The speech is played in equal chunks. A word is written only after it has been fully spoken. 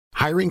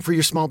Hiring for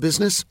your small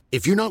business?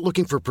 If you're not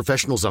looking for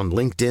professionals on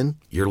LinkedIn,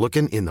 you're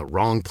looking in the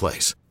wrong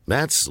place.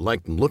 That's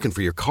like looking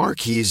for your car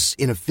keys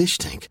in a fish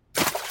tank.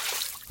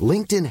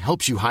 LinkedIn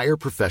helps you hire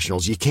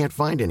professionals you can't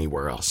find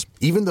anywhere else,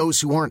 even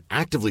those who aren't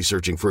actively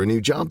searching for a new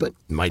job but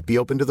might be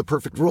open to the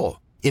perfect role.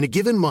 In a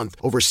given month,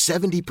 over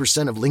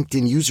 70% of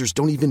LinkedIn users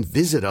don't even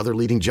visit other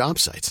leading job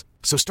sites.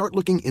 So start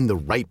looking in the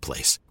right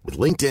place. With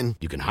LinkedIn,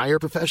 you can hire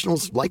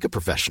professionals like a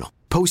professional.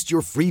 Post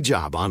your free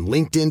job on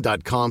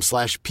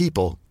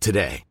linkedin.com/people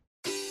today.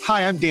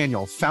 Hi, I'm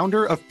Daniel,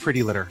 founder of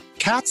Pretty Litter.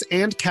 Cats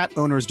and cat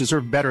owners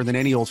deserve better than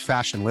any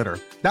old-fashioned litter.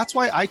 That's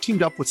why I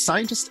teamed up with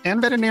scientists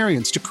and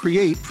veterinarians to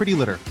create Pretty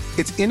Litter.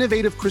 Its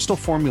innovative crystal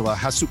formula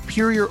has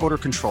superior odor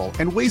control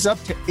and weighs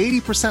up to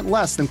 80%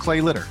 less than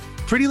clay litter.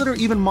 Pretty Litter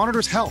even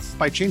monitors health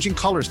by changing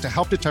colors to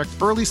help detect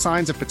early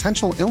signs of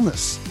potential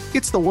illness.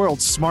 It's the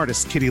world's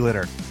smartest kitty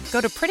litter. Go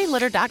to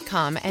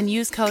prettylitter.com and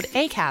use code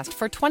ACAST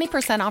for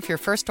 20% off your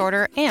first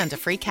order and a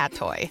free cat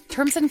toy.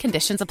 Terms and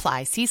conditions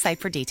apply. See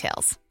site for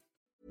details.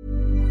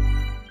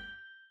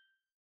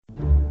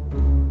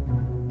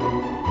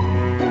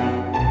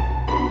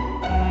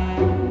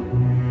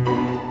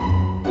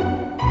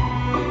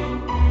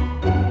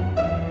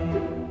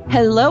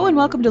 Hello and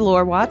welcome to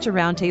Lore Watch, a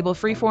roundtable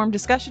freeform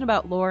discussion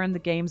about lore and the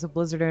games of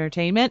Blizzard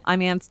Entertainment.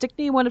 I'm Ann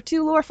Stickney, one of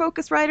two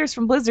lore-focused writers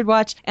from Blizzard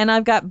Watch, and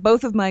I've got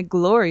both of my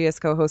glorious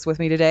co-hosts with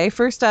me today.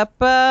 First up,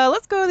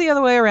 let's go the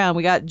other way around.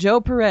 We got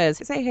Joe Perez.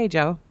 Say hey,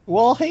 Joe.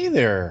 Well, hey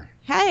there.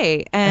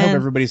 Hey. And I hope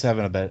everybody's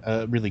having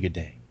a really good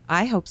day.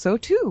 I hope so,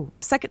 too.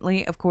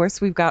 Secondly, of course,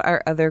 we've got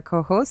our other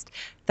co-host.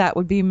 That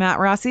would be Matt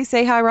Rossi.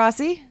 Say hi,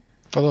 Rossi.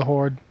 For the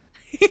Horde.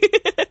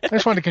 I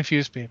just wanted to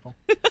confuse people.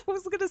 I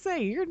was going to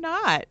say, you're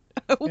not.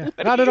 Yeah,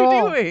 not at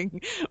all.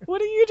 Doing?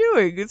 What are you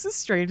doing? This is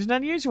strange and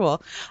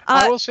unusual.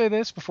 I will say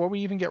this before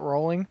we even get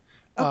rolling.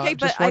 Okay,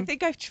 but I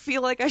think I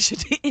feel like I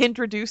should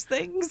introduce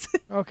things.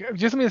 Okay,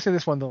 just let me say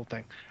this one little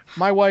thing.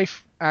 My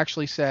wife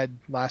actually said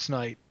last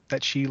night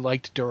that she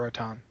liked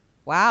Duratan.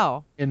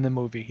 Wow. In the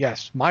movie.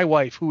 Yes. My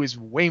wife, who is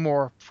way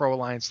more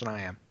pro-Alliance than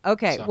I am.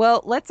 Okay. So.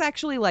 Well, let's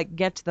actually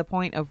get to the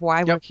point of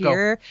why we're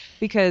here,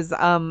 because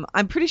I'm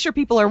pretty sure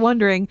people are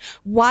wondering,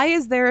 why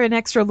is there an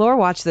extra Lore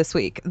Watch this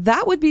week?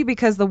 That would be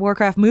because the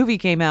Warcraft movie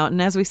came out,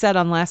 and as we said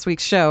on last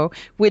week's show,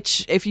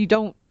 which if you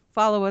don't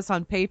follow us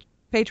on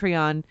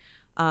Patreon,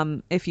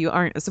 if you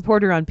aren't a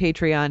supporter on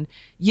Patreon,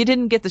 you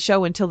didn't get the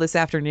show until this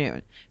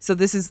afternoon. So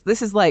this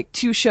is like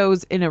two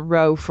shows in a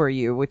row for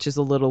you, which is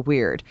a little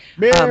weird.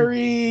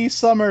 Merry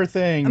summer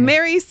thing.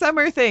 Merry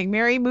summer thing.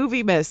 Merry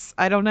movie miss.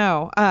 I don't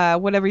know.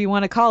 Whatever you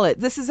want to call it.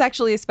 This is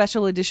actually a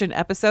special edition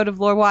episode of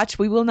Lore Watch.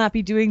 We will not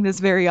be doing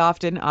this very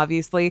often,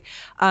 obviously.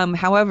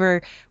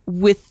 However,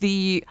 with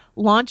the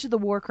launch of the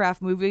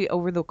Warcraft movie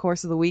over the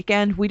course of the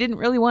weekend, we didn't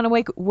really want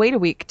to wait a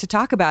week to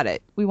talk about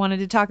it. We wanted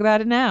to talk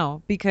about it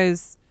now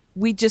because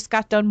we just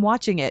got done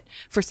watching it.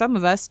 For some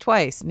of us,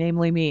 twice,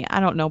 namely me. I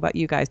don't know about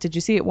you guys. Did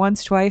you see it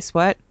once, twice?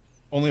 What?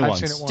 Only I've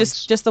once. seen it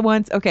once. Just the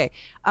once? Okay.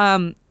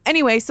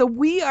 Anyway, so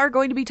we are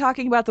going to be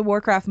talking about the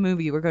Warcraft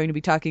movie. We're going to be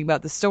talking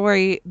about the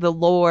story, the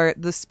lore,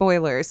 the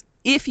spoilers.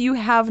 If you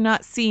have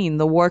not seen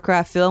the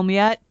Warcraft film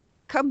yet,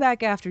 come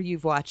back after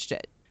you've watched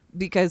it.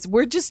 Because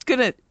we're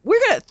gonna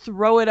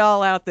throw it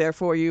all out there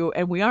for you,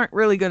 and we aren't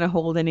really gonna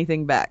hold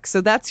anything back.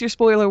 So that's your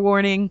spoiler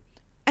warning.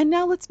 And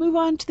now let's move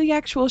on to the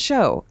actual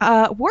show.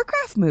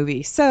 Warcraft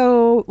movie.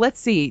 So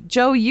let's see.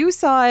 Joe, you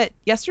saw it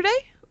yesterday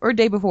or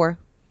day before?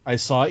 I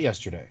saw it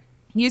yesterday.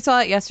 You saw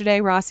it yesterday.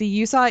 Rossi,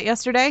 you saw it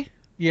yesterday?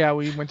 Yeah,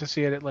 we went to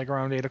see it at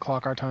around 8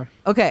 o'clock our time.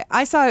 Okay,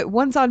 I saw it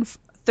once on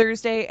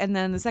Thursday and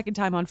then the second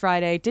time on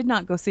Friday. Did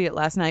not go see it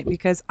last night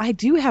because I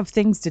do have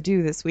things to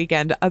do this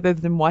weekend other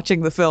than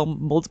watching the film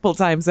multiple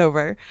times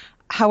over.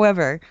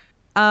 However,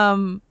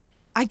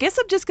 I guess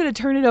I'm just going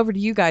to turn it over to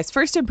you guys.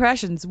 First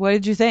impressions, what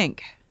did you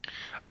think?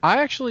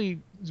 I actually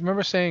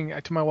remember saying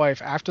to my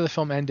wife after the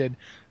film ended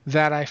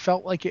that I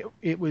felt like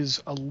it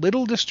was a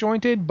little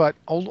disjointed, but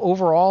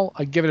overall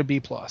I'd give it a B+.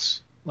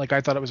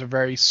 I thought it was a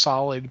very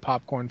solid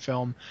popcorn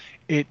film.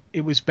 It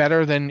was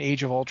better than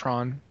Age of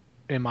Ultron,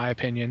 in my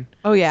opinion.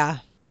 Oh, yeah.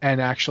 And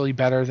actually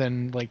better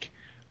than, been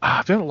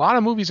a lot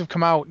of movies have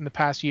come out in the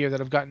past year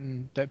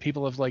that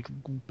people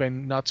have,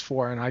 been nuts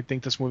for, and I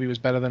think this movie was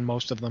better than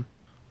most of them,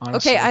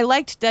 honestly. Okay, I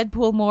liked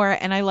Deadpool more,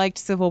 and I liked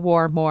Civil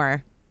War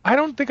more. I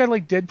don't think I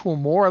like Deadpool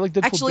more. I like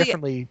Deadpool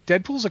differently.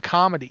 Deadpool's a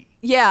comedy.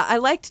 Yeah, I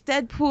liked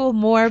Deadpool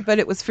more, but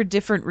it was for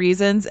different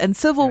reasons. And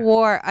Civil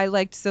War, I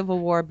liked Civil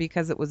War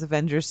because it was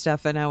Avengers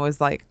stuff, and I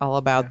was all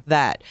about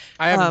that.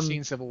 I haven't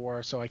seen Civil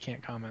War, so I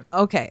can't comment.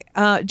 Okay.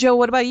 Joe,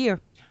 what about you?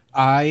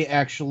 I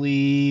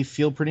actually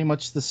feel pretty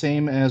much the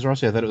same as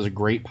Rossi. I thought it was a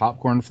great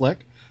popcorn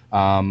flick.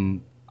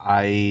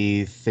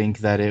 I think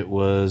that it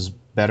was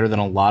better than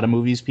a lot of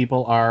movies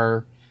people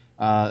are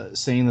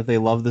saying that they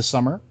love this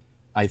summer.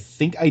 I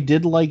think I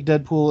did like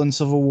Deadpool and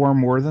Civil War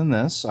more than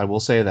this. I will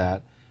say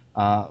that.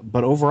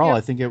 But overall,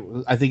 I think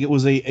it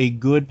was a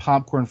good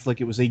popcorn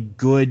flick. It was a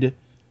good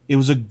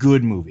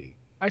movie.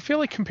 I feel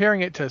like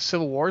comparing it to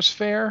Civil War is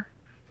fair,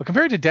 but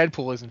comparing it to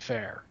Deadpool isn't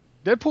fair.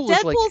 Deadpool is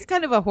Deadpool's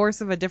kind of a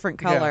horse of a different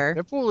color.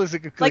 Yeah, Deadpool is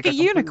like a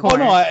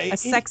unicorn. Oh, no, a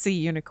sexy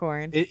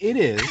unicorn. It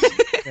is.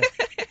 Yeah.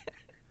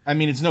 I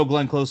mean, it's no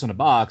Glenn Close in a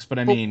box, but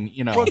I mean,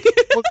 you know.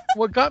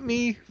 What got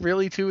me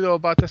really too though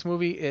about this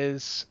movie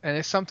is, and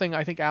it's something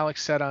I think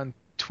Alex said on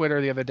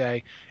Twitter the other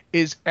day,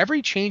 is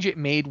every change it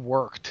made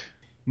worked.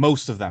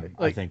 Most of them,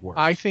 I think, worked.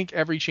 I think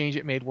every change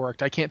it made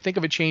worked. I can't think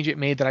of a change it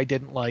made that I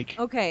didn't like.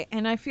 Okay,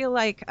 and I feel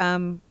like,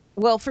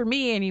 well, for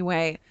me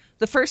anyway,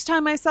 the first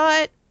time I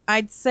saw it,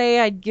 I'd say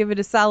I'd give it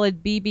a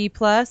solid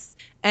BB+,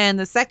 and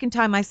the second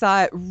time I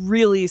saw it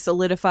really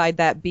solidified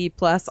that B+,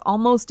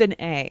 almost an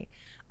A.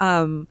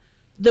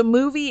 The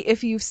movie,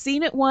 if you've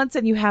seen it once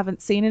and you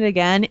haven't seen it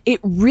again, it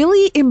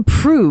really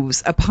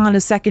improves upon a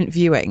second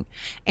viewing.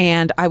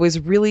 And I was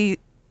really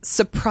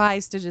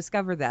surprised to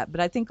discover that. But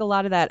I think a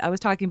lot of that, I was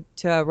talking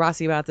to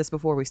Rossi about this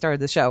before we started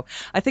the show.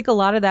 I think a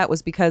lot of that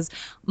was because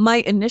my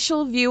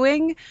initial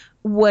viewing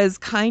was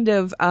kind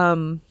of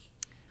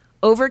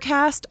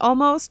overcast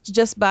almost,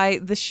 just by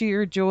the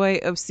sheer joy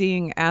of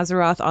seeing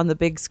Azeroth on the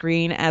big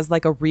screen as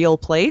like a real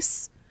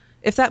place,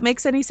 if that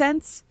makes any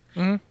sense.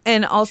 Mm-hmm.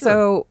 And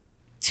also,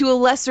 to a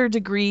lesser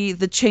degree,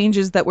 the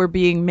changes that were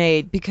being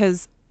made,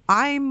 because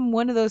I'm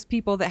one of those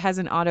people that has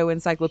an auto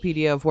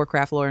encyclopedia of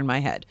Warcraft lore in my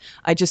head.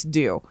 I just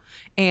do.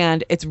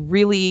 And it's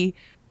really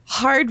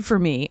hard for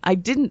me. I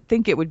didn't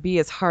think it would be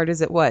as hard as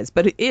it was,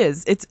 but it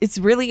is. It's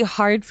really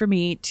hard for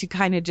me to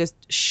kind of just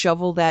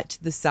shovel that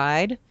to the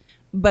side.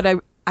 But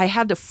I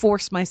had to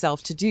force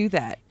myself to do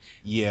that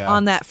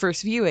on that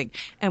first viewing.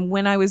 And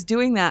when I was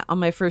doing that on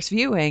my first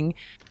viewing,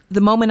 the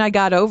moment I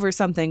got over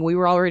something, we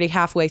were already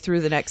halfway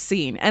through the next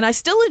scene. And I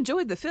still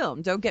enjoyed the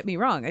film. Don't get me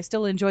wrong. I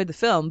still enjoyed the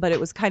film, but it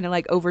was kind of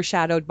like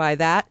overshadowed by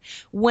that.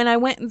 When I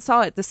went and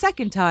saw it the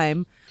second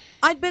time,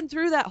 I'd been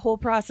through that whole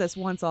process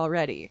once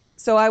already.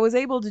 So I was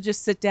able to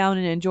just sit down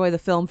and enjoy the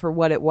film for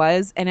what it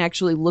was and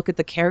actually look at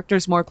the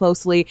characters more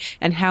closely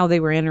and how they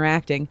were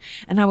interacting.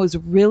 And I was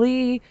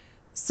really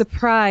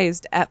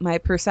surprised at my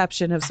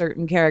perception of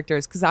certain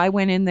characters, because I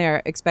went in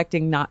there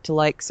expecting not to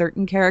like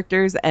certain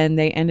characters, and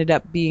they ended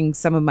up being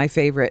some of my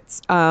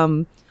favorites.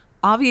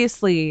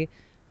 Obviously,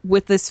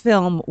 with this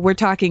film, we're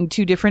talking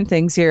two different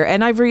things here,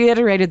 and I've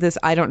reiterated this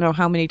I don't know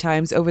how many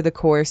times over the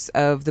course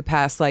of the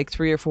past like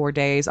 3 or 4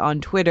 days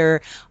on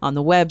Twitter, on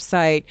the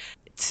website,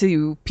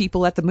 to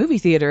people at the movie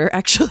theater,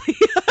 actually.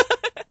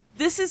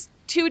 This is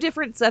two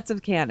different sets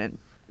of canon.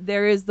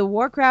 There is the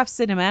Warcraft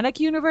cinematic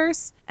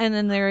universe, and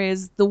then there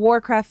is the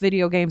Warcraft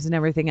video games and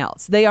everything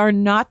else. They are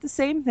not the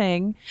same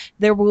thing.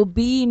 There will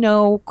be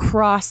no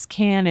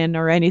cross-canon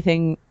or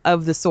anything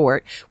of the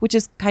sort, which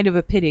is kind of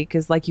a pity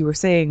because, like you were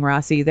saying,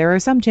 Rossi, there are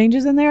some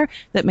changes in there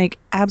that make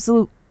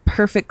absolute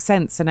perfect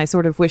sense, and I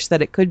sort of wish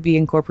that it could be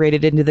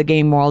incorporated into the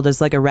game world as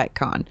like a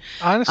retcon.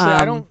 Honestly,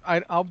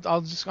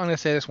 I'll just gonna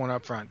say this one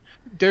up front.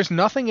 There's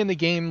nothing in the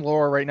game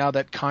lore right now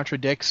that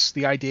contradicts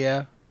the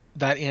idea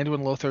that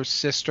Anduin Lothar's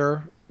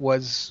sister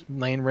was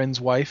Lane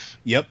Rin's wife.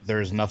 Yep,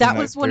 there's nothing. That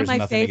was one of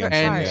my favorite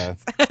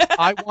parts.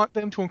 I want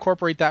them to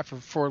incorporate that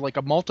for like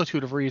a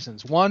multitude of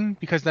reasons. One,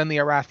 because then the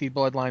Arathi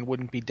bloodline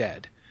wouldn't be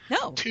dead.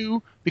 No.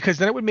 Two, because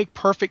then it would make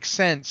perfect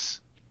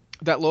sense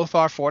that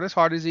Lothar fought as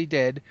hard as he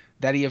did,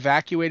 that he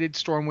evacuated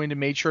Stormwind and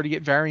made sure to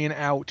get Varian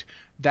out,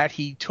 that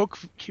he took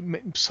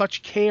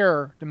such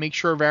care to make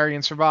sure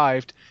Varian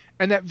survived,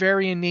 and that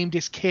Varian named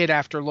his kid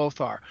after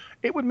Lothar.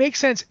 It would make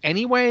sense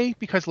anyway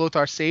because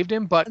Lothar saved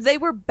him, but they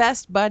were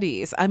best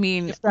buddies. I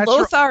mean,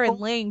 Lothar and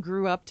Lane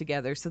grew up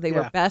together, so they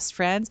were best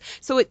friends.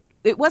 So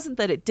it wasn't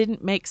that it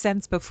didn't make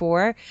sense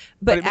before,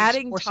 but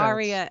adding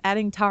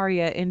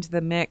Taria into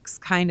the mix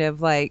kind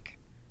of like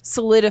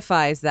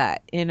solidifies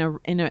that in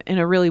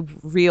a really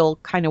real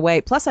kind of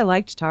way. Plus, I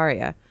liked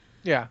Taria.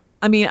 Yeah.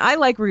 I mean, I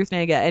like Ruth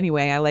Negga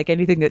anyway. I like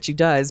anything that she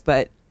does,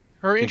 but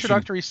her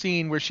introductory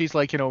scene where she's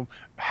like,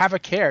 have a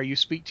care, you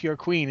speak to your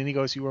queen, and he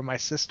goes, you were my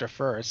sister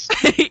first.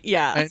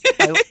 Yeah.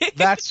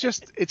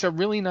 It's a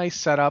really nice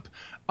setup.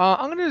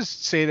 I'm going to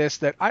say this,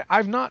 that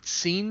I've not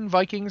seen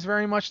Vikings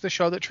very much, the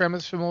show that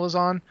Travis Fimmel is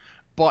on,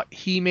 but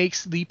he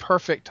makes the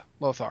perfect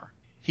Lothar.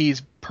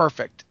 He's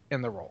perfect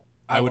in the role.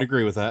 I would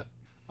agree with that.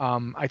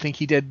 I think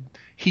he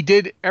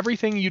did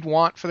everything you'd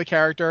want for the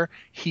character.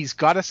 He's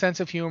got a sense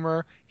of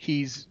humor.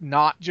 He's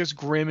not just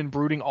grim and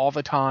brooding all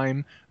the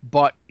time,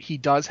 but he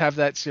does have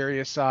that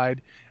serious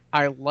side.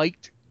 I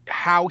liked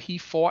how he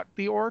fought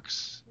the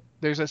orcs.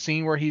 There's a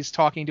scene where he's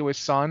talking to his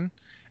son,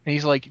 and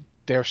he's like,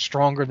 they're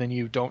stronger than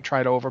you. Don't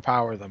try to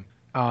overpower them.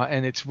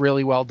 And it's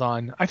really well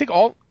done. I think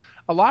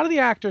a lot of the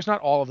actors, not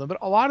all of them, but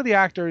a lot of the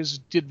actors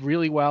did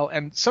really well.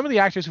 And some of the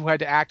actors who had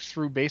to act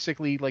through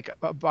basically like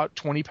about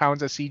 20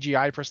 pounds of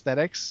CGI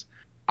prosthetics,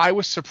 I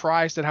was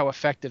surprised at how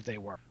effective they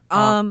were.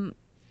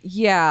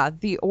 Yeah,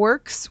 the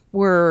orcs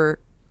were,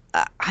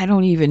 I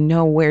don't even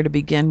know where to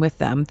begin with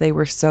them. They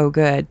were so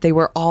good. They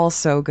were all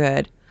so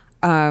good.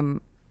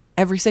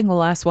 Every single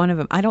last one of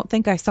them. I don't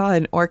think I saw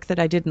an orc that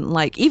I didn't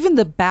like. Even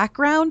the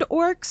background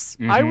orcs.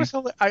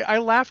 Mm-hmm. I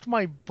laughed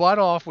my butt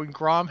off when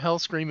Grom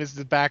Hellscream is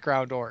the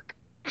background orc.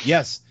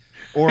 Yes.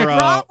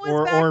 Rom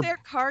was back there.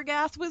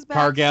 Kargath was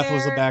back there. Kargath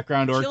was the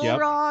background orc.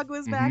 Kilrog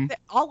was back there.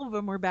 All of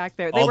them were back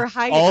there. They were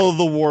hiding. All of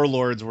the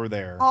warlords were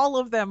there. All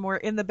of them were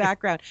in the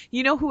background.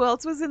 You know who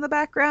else was in the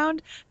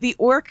background? The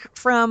orc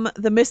from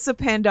the Mists of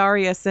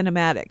Pandaria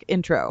cinematic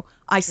intro.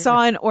 I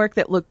saw an orc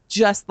that looked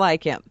just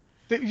like him.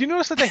 You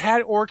notice that they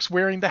had orcs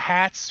wearing the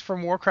hats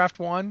from Warcraft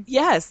 1?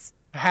 Yes.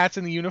 Hats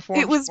and the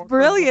uniforms. It was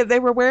brilliant. They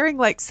were wearing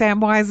like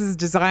Samwise's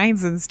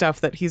designs and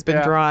stuff that he's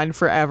been drawing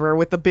forever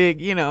with the big,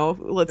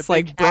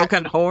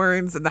 broken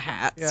horns and the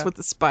hats with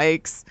the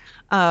spikes.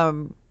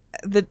 The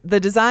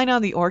design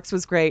on the orcs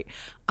was great.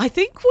 I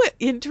think what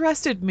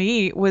interested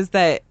me was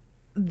that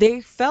they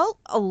felt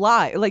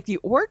alive. Like the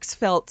orcs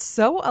felt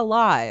so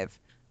alive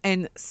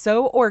and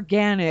so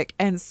organic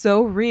and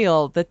so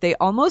real that they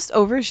almost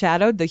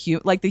overshadowed the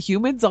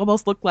humans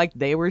almost looked like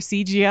they were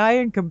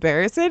CGI in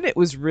comparison. It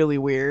was really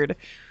weird.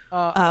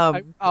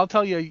 I'll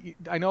tell you,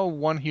 I know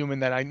one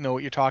human that I know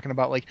what you're talking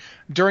about. Like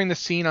during the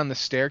scene on the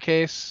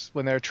staircase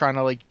when they're trying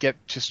to like get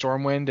to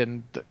Stormwind,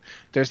 and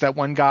there's that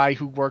one guy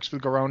who works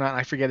with Garona, and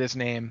I forget his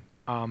name.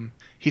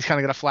 He's kind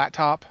of got a flat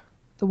top.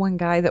 The one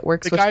guy that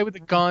works the guy with the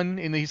gun,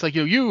 and he's like,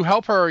 you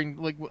help her and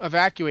like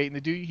evacuate. And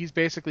the dude, he's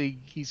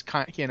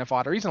kind of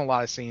fodder. He's in a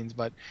lot of scenes,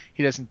 but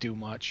he doesn't do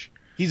much.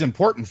 He's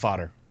important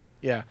fodder.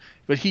 Yeah,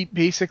 but he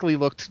basically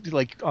looked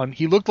like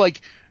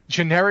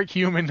generic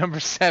human number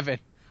 7.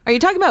 Are you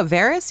talking about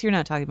Varys? You're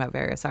not talking about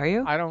Varys, are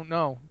you? I don't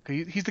know.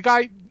 He's the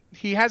guy.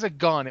 He has a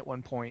gun at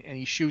one point, and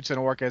he shoots an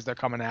orc as they're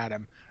coming at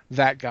him.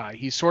 That guy.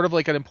 He's sort of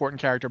like an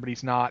important character, but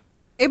he's not.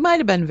 It might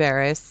have been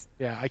Varys.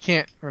 Yeah, I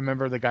can't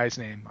remember the guy's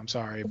name. I'm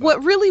sorry. But...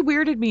 What really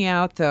weirded me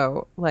out,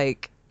 though, was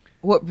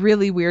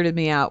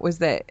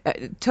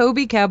that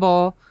Toby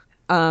Kebbell,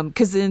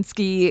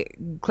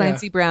 Kaczynski,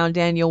 Clancy Brown,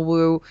 Daniel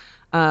Wu,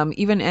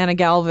 even Anna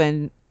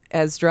Galvin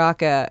as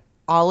Draka,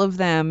 all of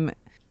them,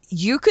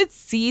 you could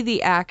see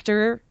the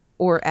actor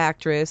or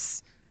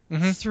actress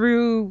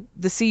through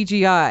the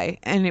CGI,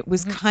 and it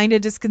was kind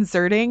of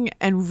disconcerting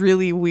and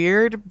really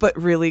weird, but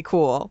really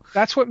cool.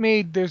 That's what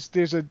made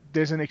there's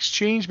an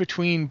exchange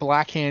between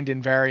Blackhand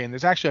and Varian.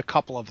 There's actually a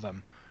couple of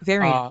them.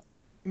 Varian.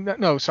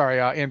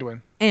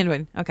 Anduin.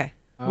 Anduin. Okay.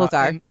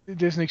 Lothar.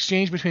 There's an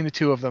exchange between the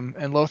two of them,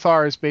 and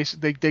Lothar is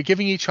basically they're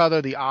giving each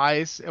other the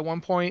eyes at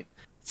one point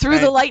through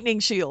the lightning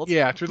shield.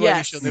 Yeah, through the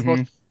lightning shield. They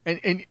both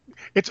and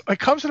it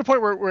comes to the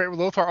point where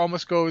Lothar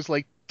almost goes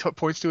like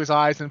points to his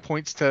eyes and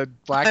points to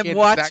Blackhand. I'm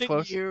watching that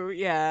close. you,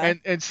 yeah. And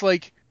it's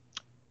like,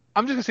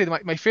 I'm just gonna say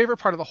that my favorite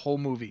part of the whole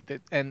movie,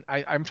 and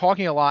I'm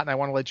talking a lot, and I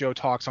want to let Joe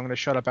talk, so I'm gonna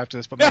shut up after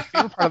this. But my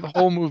favorite part of the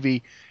whole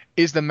movie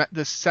is the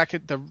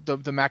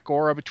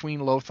Mak'gora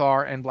between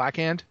Lothar and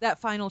Blackhand. That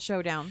final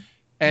showdown.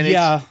 And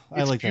I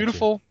it's like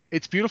beautiful. That too.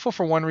 It's beautiful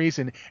for one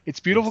reason. It's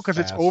beautiful because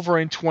it's over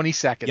in 20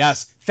 seconds.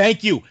 Yes,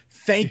 thank you.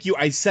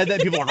 I said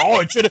that. People are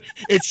like,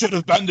 it should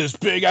have been this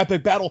big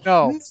epic battle.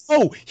 No,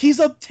 he's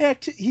a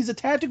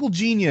tactical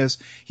genius.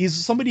 He's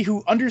somebody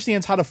who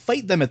understands how to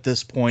fight them at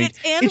this point. It's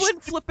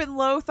Anduin flipping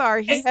Lothar.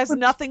 He has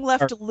nothing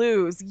left to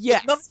lose.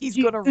 Yes, he's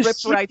going to rip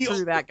right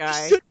through that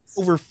guy.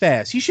 Over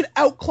fast. He should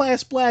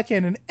outclass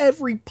Blackhand in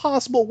every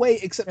possible way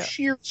except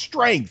sheer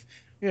strength.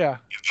 Yeah,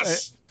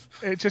 yes.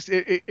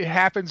 It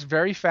happens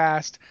very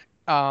fast.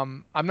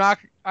 I'm not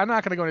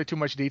going to go into too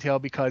much detail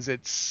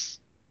because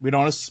we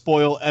don't want to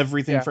spoil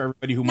everything for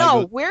everybody who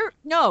might.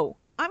 No,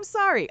 I'm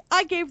sorry.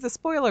 I gave the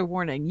spoiler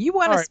warning. You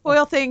want to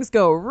spoil things?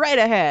 Go right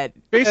ahead.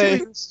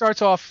 Basically, it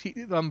starts off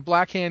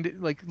Blackhand.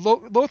 Like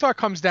Lothar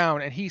comes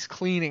down and he's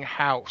cleaning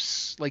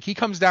house. Like he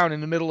comes down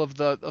in the middle of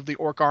the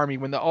orc army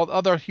when all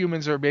other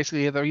humans are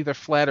basically either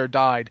fled or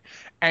died,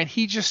 and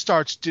he just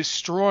starts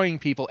destroying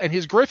people. And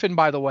his griffin,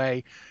 by the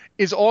way,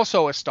 is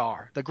also a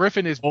star. The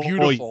griffin is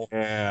beautiful.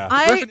 Yeah.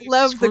 I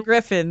love the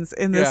griffins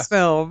in this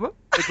film.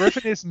 The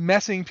griffin is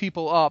messing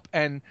people up,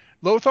 and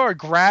Lothar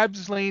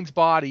grabs Lane's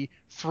body,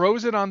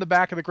 throws it on the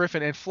back of the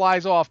griffin, and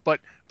flies off. But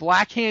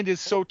Blackhand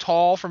is so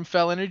tall from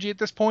Fell Energy at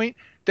this point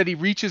that he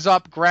reaches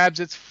up, grabs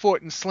its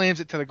foot, and slams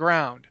it to the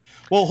ground.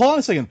 Well, hold on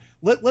a second.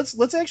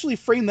 Let's actually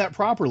frame that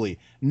properly.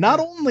 Not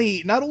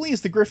only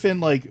is the griffin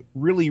like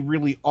really,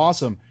 really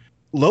awesome,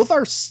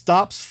 Lothar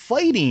stops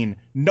fighting,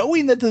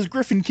 knowing that this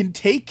griffin can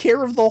take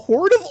care of the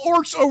horde of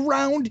orcs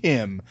around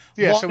him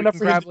long enough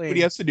for him to do what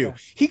he has to do. Yeah.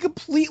 He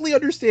completely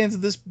understands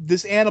that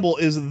this animal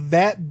is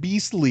that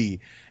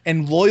beastly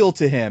and loyal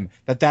to him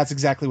that's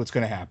exactly what's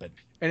going to happen.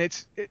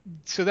 And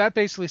so that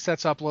basically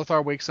sets up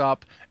Lothar wakes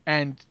up,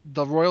 and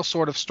the Royal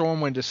Sword of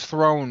Stormwind is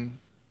thrown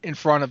in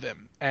front of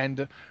him,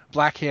 and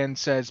Blackhand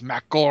says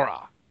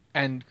Mak'gora,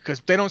 and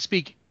because they don't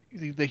speak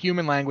the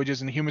human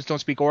languages, and the humans don't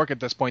speak Orc at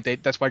this point.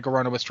 That's why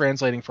Garona was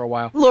translating for a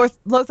while.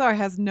 Lothar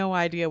has no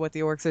idea what the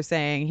orcs are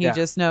saying. He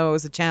just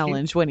knows a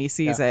challenge when he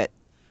sees it.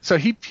 So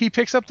he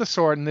picks up the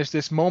sword, and there's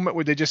this moment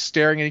where they're just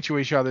staring into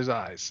each other's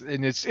eyes,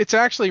 and it's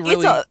actually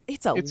really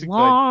it's a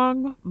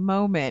long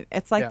moment.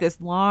 It's like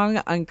this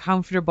long,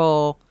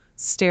 uncomfortable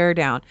stare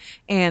down.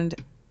 And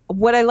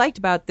what I liked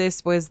about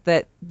this was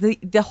that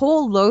the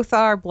whole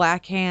Lothar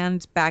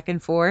Blackhand back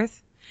and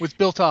forth was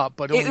built up,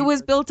 but It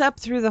was built up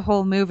through the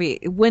whole movie.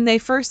 When they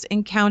first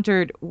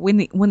encountered, when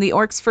the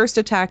orcs first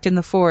attacked in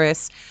the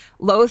forest,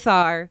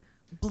 Lothar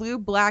blew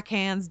Black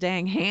Hand's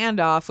dang hand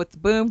off with the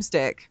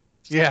boomstick.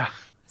 Yeah.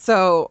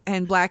 So,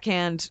 and Black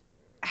Hand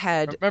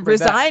had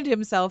resigned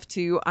himself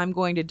to, I'm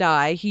going to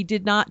die. He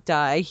did not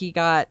die. He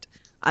got,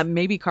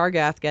 maybe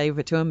Kargath gave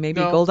it to him.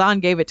 Maybe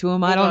Gul'dan gave it to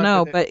him. I don't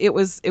know. But it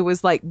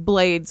was like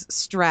blades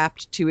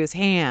strapped to his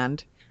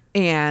hand.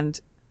 And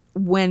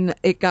when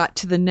it got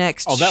to the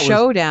next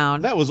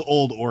showdown. That was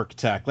old orc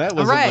tech. That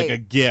wasn't like a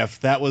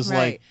gift. That was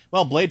like,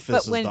 well, Blade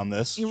Fist has done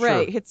this.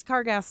 Right. It's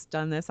Kargath's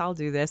done this. I'll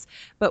do this.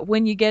 But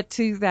when you get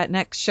to that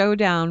next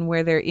showdown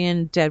where they're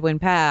in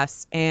Deadwind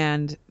Pass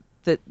and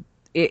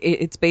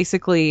it's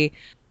basically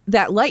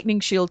that lightning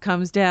shield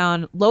comes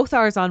down.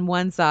 Lothar's on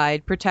one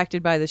side,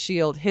 protected by the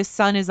shield. His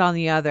son is on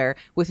the other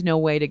with no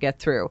way to get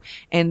through.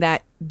 And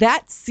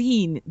that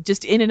scene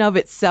just in and of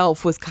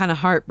itself was kind of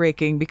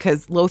heartbreaking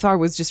because Lothar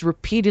was just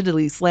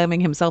repeatedly slamming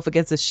himself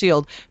against the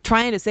shield,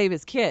 trying to save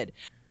his kid.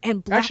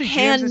 And Black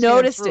Hand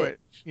noticed it.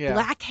 Yeah.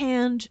 Black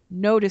Hand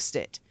noticed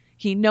it.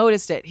 He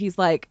noticed it. He's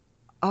like,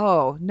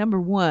 oh,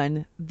 number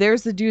one,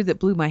 there's the dude that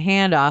blew my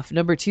hand off.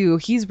 Number two,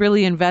 he's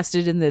really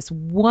invested in this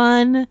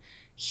one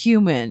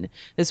human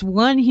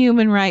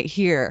right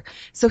here.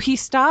 So he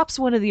stops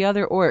one of the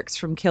other orcs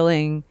from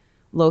killing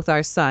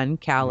Lothar's son,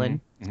 Callan,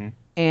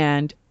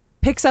 and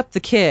picks up the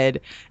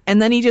kid.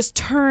 And then he just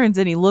turns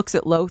and he looks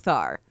at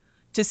Lothar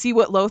to see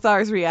what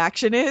Lothar's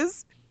reaction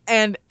is.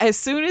 And as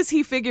soon as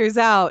he figures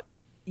out,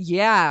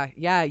 yeah,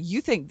 you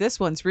think this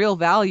one's real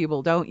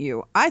valuable, don't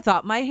you? I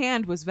thought my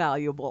hand was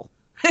valuable.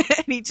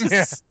 And he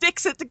just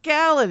sticks it to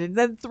Callan and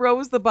then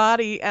throws the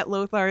body at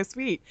Lothar's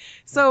feet.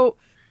 So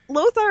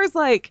Lothar's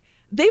like,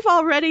 they've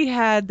already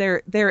had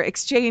their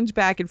exchange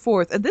back and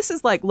forth, and this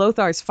is like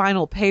Lothar's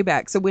final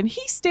payback. So when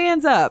he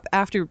stands up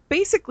after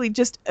basically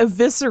just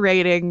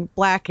eviscerating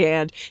Black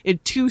Hand in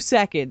 2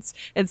 seconds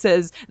and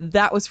says,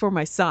 that was for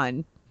my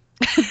son.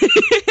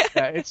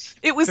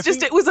 It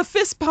was a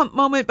fist pump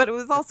moment, but it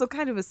was also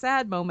kind of a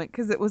sad moment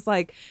because it was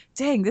like,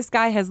 dang, this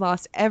guy has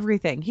lost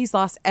everything. He's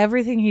lost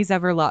everything he's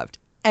ever loved.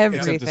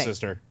 Everything. Except his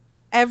sister.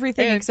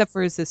 Everything except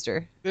for his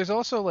sister. There's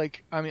also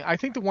I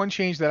think the one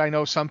change that I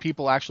know some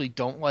people actually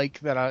don't like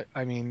that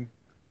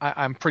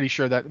I'm pretty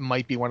sure that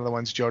might be one of the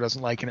ones Joe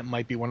doesn't like, and it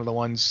might be one of the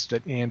ones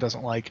that Ann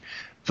doesn't like.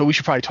 So we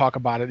should probably talk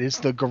about it. Is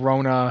the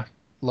Garona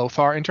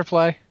Lothar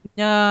interplay?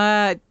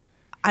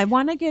 I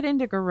want to get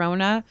into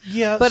Garona,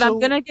 but I'm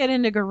going to get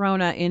into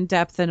Garona in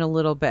depth in a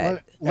little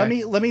bit. Let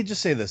me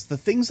just say this. The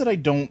things that I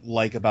don't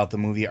like about the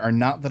movie are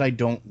not that I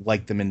don't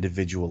like them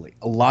individually.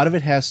 A lot of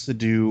it has to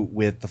do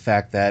with the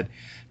fact that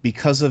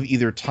because of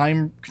either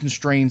time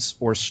constraints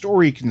or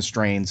story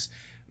constraints,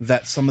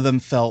 that some of them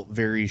felt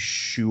very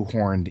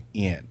shoehorned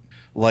in.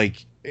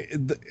 Like,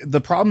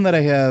 the problem that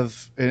I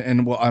have,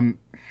 and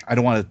I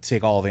don't want to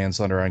take all of Ann's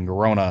thunder on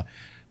Garona,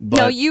 but,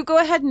 no, you go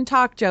ahead and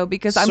talk, Joe,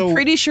 because I'm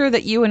pretty sure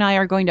that you and I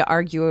are going to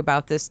argue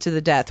about this to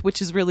the death,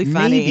 which is really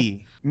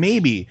funny.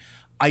 Maybe.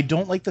 I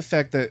don't like the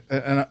fact that,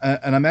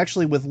 and I'm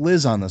actually with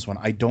Liz on this one,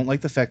 I don't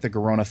like the fact that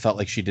Garona felt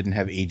like she didn't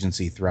have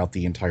agency throughout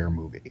the entire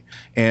movie.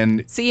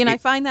 I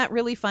find that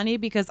really funny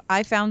because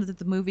I found that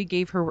the movie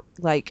gave her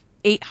like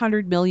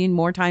 800 million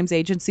more times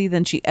agency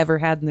than she ever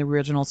had in the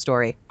original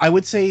story. I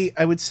would say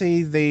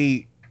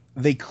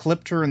they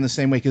clipped her in the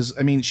same way because,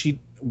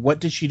 what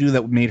did she do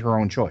that made her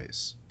own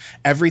choice?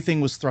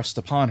 Everything was thrust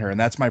upon her, and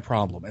that's my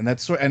problem. And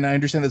and I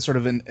understand that's sort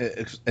of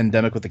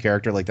endemic with the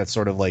character, like that's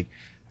sort of like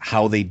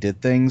how they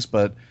did things.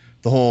 But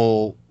the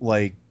whole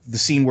the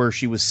scene where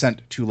she was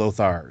sent to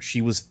Lothar,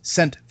 she was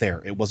sent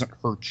there. It wasn't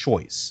her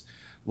choice.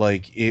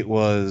 Like it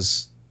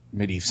was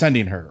Medivh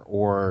sending her,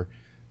 or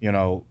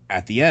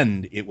at the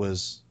end it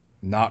was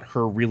not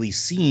her really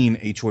seeing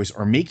a choice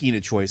or making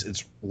a choice.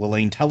 It's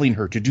Lelaine telling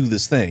her to do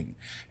this thing,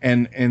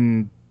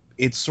 and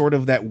it's sort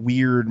of that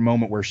weird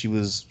moment where she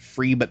was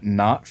free but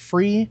not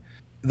free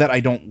that I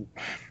don't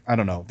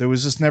know. There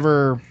was just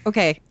never...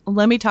 Okay,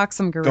 let me talk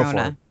some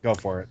Garona. Go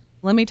for it.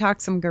 Let me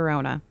talk some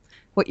Garona.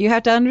 What you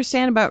have to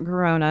understand about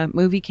Garona,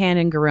 movie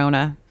canon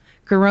Garona.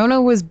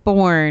 Garona was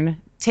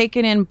born,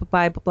 taken in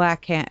by by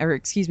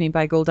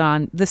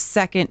Gul'dan the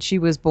second she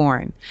was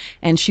born.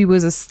 And she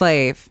was a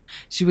slave.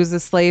 She was a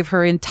slave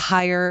her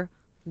entire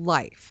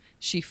life.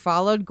 She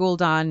followed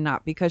Gul'dan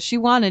not because she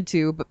wanted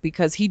to, but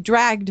because he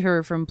dragged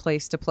her from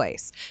place to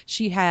place.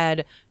 She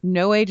had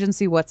no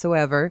agency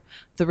whatsoever.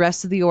 The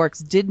rest of the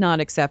orcs did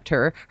not accept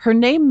her. Her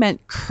name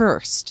meant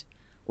cursed.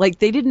 Like,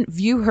 they didn't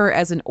view her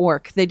as an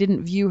orc. They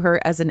didn't view her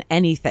as an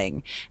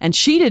anything. And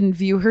she didn't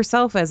view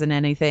herself as an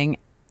anything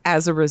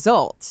as a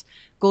result.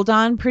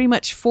 Gul'dan pretty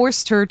much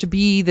forced her to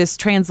be this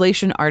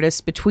translation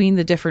artist between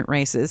the different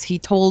races. He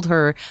told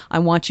her, I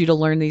want you to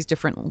learn these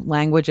different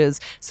languages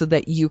so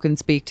that you can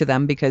speak to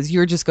them because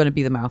you're just going to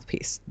be the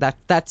mouthpiece.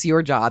 That's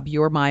your job.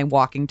 You're my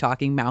walking,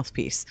 talking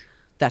mouthpiece.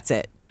 That's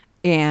it.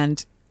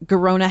 And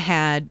Garona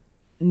had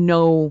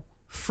no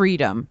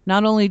freedom.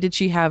 Not only did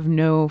she have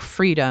no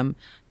freedom,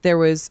 there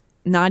was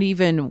not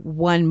even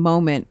one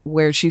moment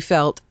where she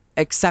felt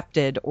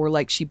accepted or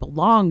like she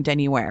belonged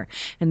anywhere.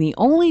 And the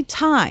only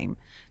time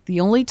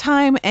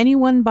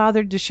anyone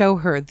bothered to show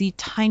her the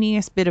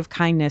tiniest bit of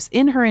kindness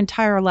in her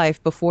entire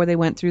life before they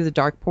went through the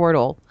dark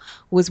portal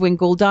was when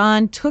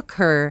Gul'dan took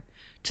her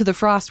to the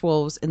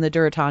Frostwolves in the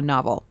Durotan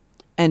novel,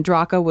 and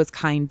Draka was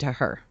kind to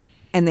her.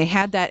 And they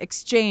had that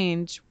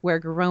exchange where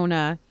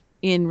Garona,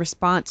 in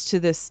response to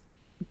this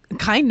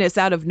kindness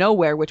out of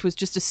nowhere, which was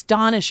just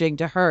astonishing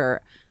to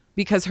her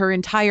because her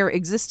entire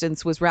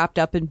existence was wrapped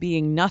up in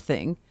being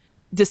nothing,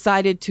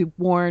 decided to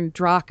warn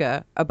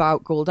Draka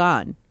about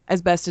Gul'dan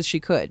as best as she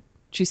could.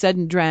 She said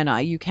in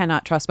Draenei, "You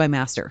cannot trust my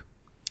master."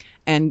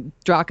 And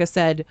Draka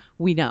said,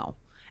 "We know."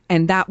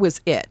 And that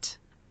was it.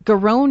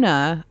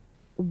 Garona,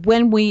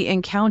 when we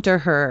encounter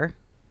her,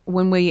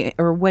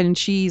 when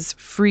she's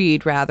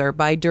freed rather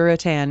by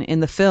Durotan in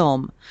the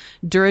film,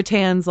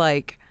 Durotan's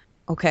like,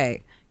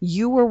 "Okay,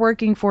 you were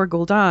working for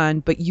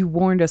Gul'dan, but you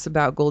warned us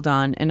about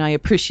Gul'dan, and I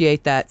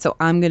appreciate that, so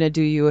I'm going to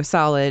do you a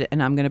solid,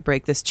 and I'm going to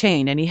break this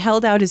chain." And he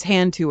held out his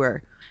hand to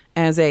her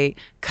as a,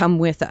 "Come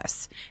with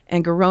us."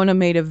 And Garona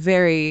made a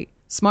very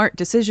smart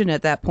decision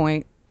at that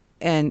point,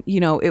 and,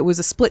 it was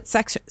a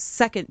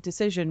split-second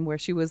decision where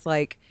she was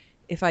like,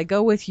 "If I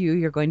go with you,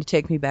 you're going to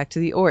take me back to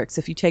the orcs.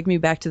 If you take me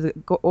back to the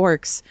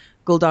orcs,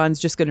 Gul'dan's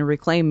just going to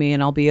reclaim me,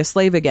 and I'll be a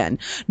slave again.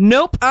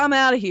 Nope, I'm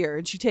out of here."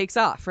 And she takes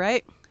off,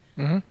 right?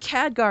 Mm-hmm.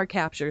 Khadgar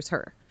captures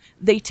her.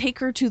 They take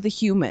her to the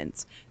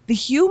humans. The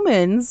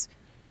humans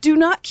do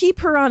not keep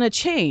her on a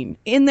chain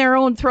in their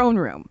own throne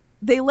room.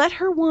 They let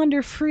her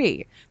wander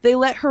free. They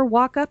let her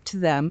walk up to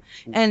them.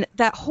 And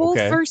that whole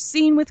first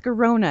scene with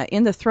Garona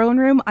in the throne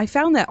room, I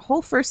found that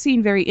whole first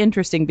scene very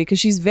interesting because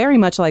she's very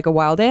much like a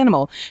wild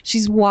animal.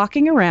 She's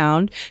walking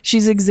around.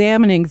 She's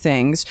examining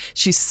things.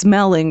 She's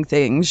smelling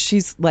things.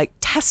 She's like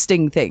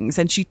testing things.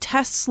 And she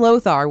tests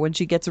Lothar when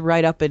she gets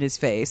right up in his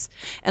face.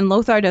 And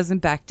Lothar doesn't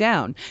back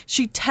down.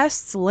 She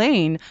tests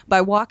Lane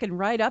by walking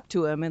right up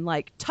to him and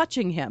like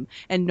touching him.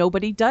 And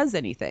nobody does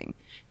anything.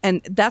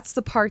 And that's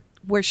the part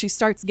where she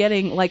starts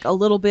getting like a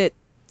little bit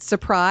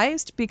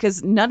surprised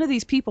because none of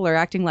these people are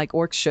acting like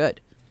orcs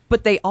should,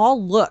 but they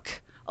all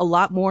look a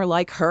lot more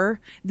like her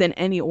than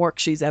any orc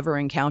she's ever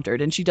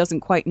encountered, and she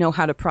doesn't quite know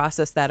how to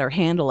process that or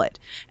handle it.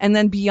 And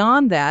then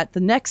beyond that, the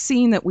next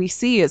scene that we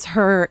see is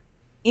her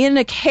in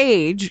a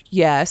cage,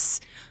 yes,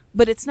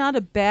 but it's not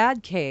a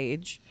bad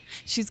cage.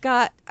 She's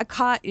got a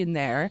cot in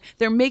there.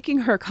 They're making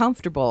her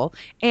comfortable.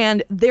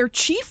 And their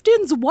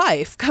chieftain's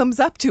wife comes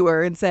up to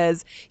her and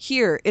says,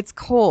 "Here, it's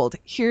cold.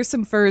 Here's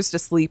some furs to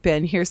sleep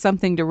in. Here's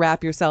something to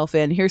wrap yourself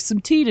in. Here's some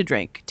tea to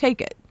drink.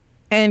 Take it."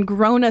 And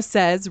Garona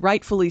says,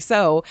 rightfully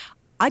so,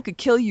 "I could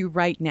kill you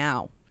right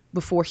now,"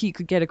 before he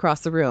could get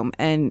across the room.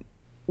 And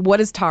what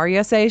does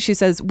Tarya say? She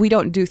says, "We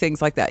don't do things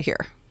like that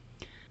here."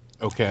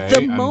 Okay.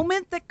 The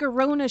moment that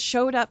Garona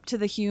showed up to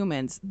the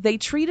humans, they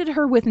treated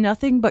her with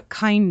nothing but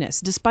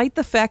kindness, despite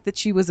the fact that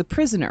she was a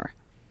prisoner.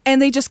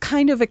 And they just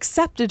kind of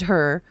accepted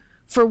her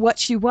for what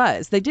she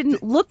was. They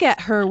didn't look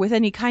at her with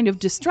any kind of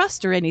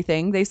distrust or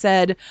anything. They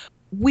said,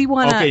 "We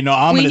want to..." Okay, no,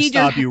 I'm going to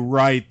stop you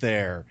right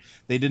there.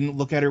 They didn't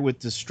look at her with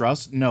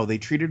distrust. No, they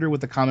treated her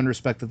with the common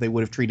respect that they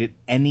would have treated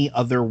any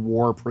other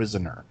war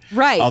prisoner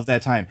of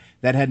that time.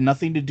 That had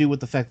nothing to do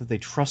with the fact that they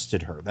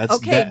trusted her. That's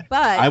okay,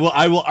 but I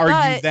will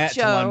argue that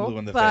till I'm blue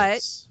in the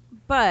face.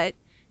 But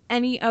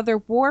any other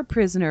war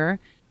prisoner,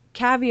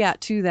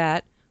 caveat to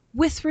that,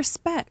 with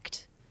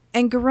respect.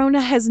 And Garona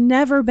has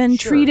never been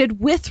treated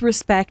with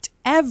respect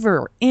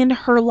ever in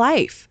her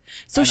life.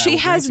 So she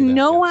has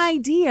no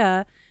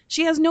idea.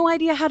 She has no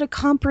idea how to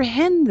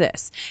comprehend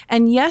this.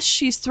 And yes,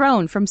 she's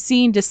thrown from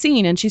scene to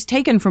scene and she's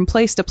taken from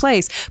place to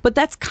place, but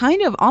that's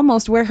kind of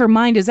almost where her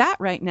mind is at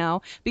right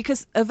now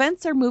because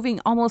events are moving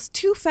almost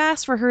too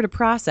fast for her to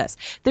process.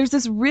 There's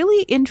this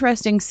really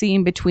interesting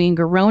scene between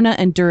Garona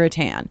and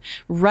Durotan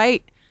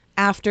right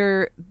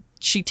after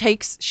she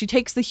takes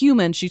the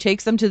humans, she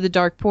takes them to the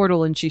dark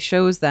portal and she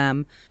shows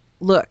them,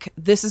 "Look,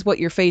 this is what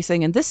you're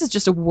facing and this is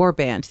just a war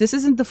band. This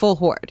isn't the full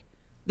horde.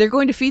 They're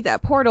going to feed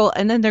that portal,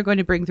 and then they're going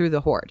to bring through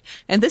the horde.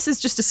 And this is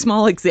just a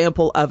small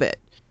example of it."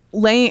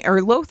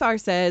 Lothar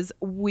says,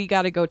 "We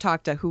got to go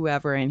talk to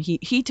whoever," and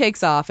he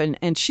takes off,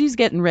 and she's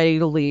getting ready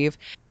to leave.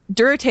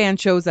 Durotan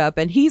shows up,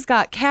 and he's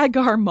got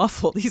Khadgar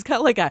muffled. He's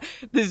got like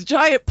this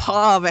giant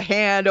paw of a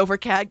hand over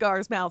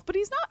Khadgar's mouth, but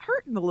he's not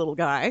hurting the little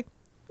guy.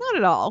 Not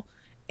at all.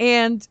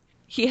 And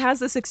he has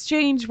this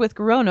exchange with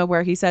Garona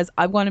where he says,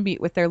 "I want to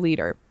meet with their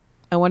leader.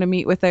 I want to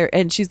meet with their..."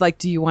 And she's like,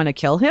 "Do you want to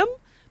kill him?"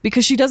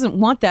 Because she doesn't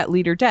want that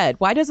leader dead.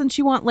 Why doesn't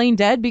she want Lane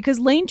dead? Because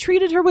Lane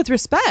treated her with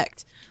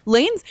respect.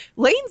 Lane's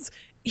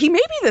he may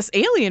be this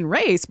alien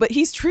race, but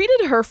he's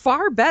treated her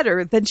far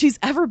better than she's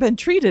ever been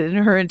treated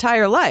in her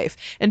entire life.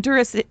 And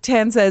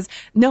Durotan says,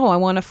 "No, I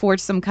want to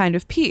forge some kind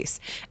of peace."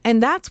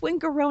 And that's when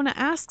Garona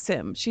asks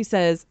him, she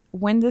says,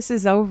 "When this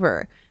is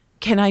over,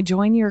 can I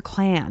join your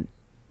clan?"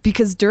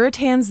 Because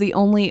Durotan's the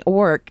only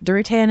orc,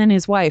 Durotan and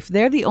his wife,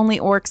 they're the only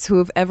orcs who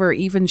have ever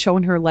even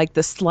shown her like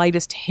the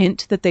slightest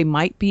hint that they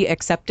might be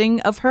accepting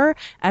of her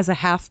as a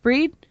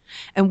half-breed.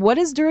 And what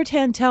does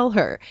Durotan tell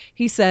her?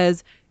 He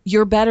says,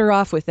 "You're better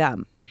off with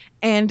them."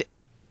 And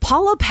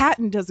Paula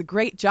Patton does a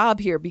great job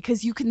here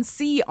because you can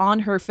see on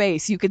her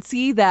face, you could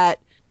see that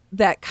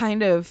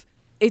kind of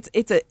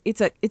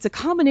it's a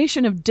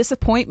combination of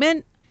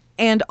disappointment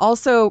and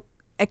also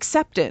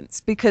acceptance,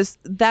 because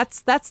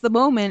that's the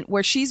moment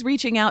where she's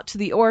reaching out to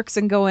the orcs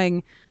and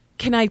going,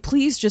 can I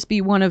please just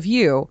be one of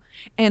you?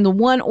 And the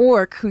one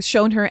orc who's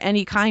shown her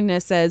any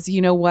kindness says,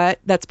 you know what,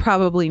 that's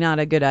probably not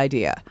a good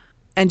idea,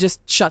 and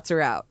just shuts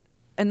her out.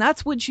 And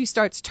that's when she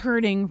starts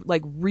turning,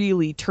 like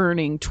really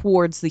turning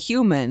towards the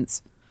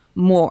humans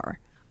more.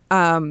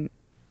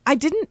 I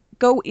didn't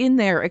go in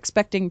there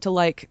expecting to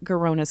like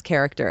Garona's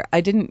character.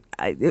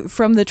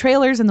 From the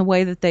trailers and the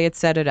way that they had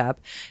set it up,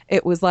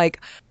 it was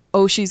like,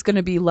 oh, she's going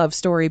to be love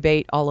story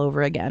bait all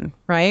over again,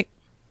 right?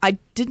 I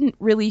didn't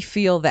really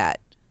feel that.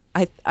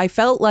 I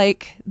felt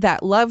like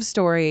that love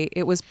story,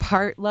 it was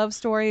part love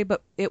story,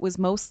 but it was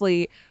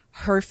mostly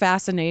her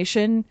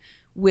fascination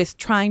with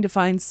trying to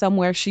find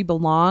somewhere she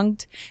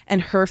belonged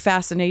and her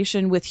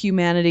fascination with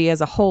humanity as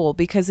a whole,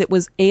 because it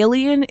was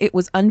alien, it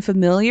was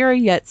unfamiliar,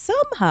 yet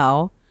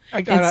somehow,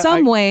 in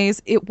some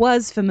ways, it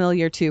was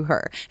familiar to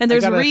her. And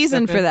there's a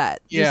reason for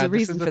that. There's a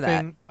reason for that. This is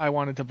the thing I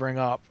wanted to bring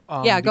up.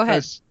 Yeah, go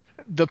ahead.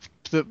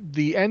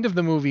 The end of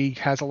the movie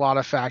has a lot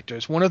of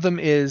factors. One of them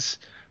is,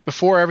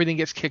 before everything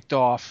gets kicked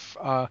off,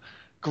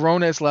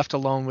 Garona is left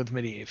alone with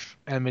Medivh,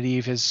 and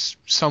Medivh is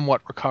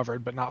somewhat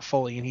recovered, but not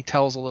fully. And he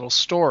tells a little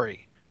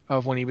story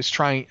of when he was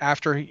trying,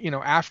 after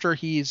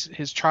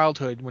his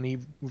childhood, when he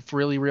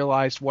really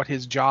realized what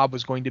his job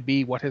was going to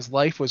be, what his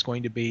life was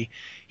going to be,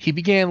 he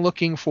began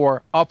looking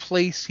for a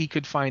place he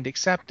could find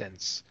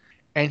acceptance.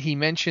 And he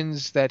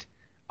mentions that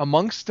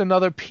amongst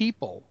another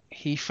people,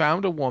 he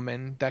found a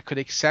woman that could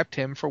accept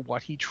him for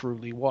what he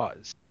truly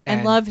was.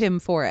 And love him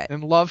for it.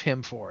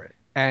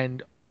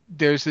 And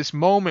there's this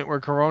moment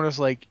where Garona's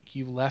like,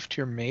 you left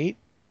your mate?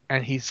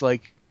 And he's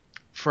like,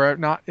 for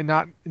not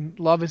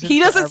love isn't.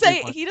 He doesn't for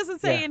everyone. He doesn't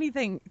say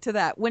anything to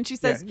that. When she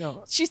says,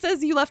 she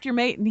says you left your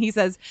mate, and he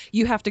says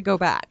you have to go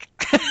back.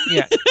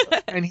 Yeah.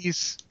 And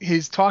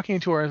he's talking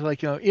to her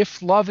like,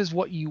 if love is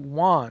what you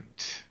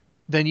want,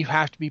 then you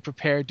have to be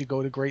prepared to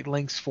go to great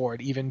lengths for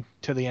it, even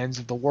to the ends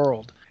of the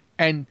world.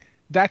 And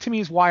that to me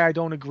is why I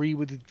don't agree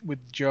with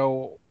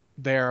Joe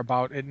there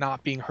about it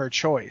not being her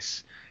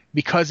choice,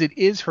 because it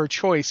is her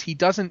choice. He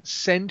doesn't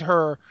send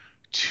her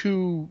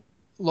to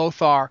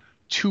Lothar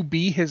to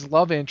be his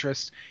love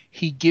interest.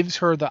 He gives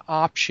her the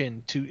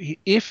option to,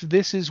 if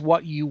this is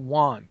what you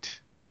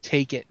want,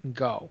 take it and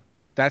go.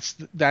 That's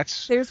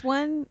there's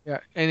one.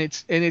 Yeah, and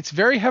it's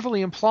very heavily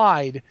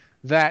implied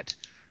that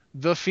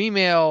the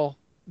female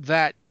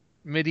that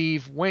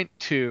Medivh went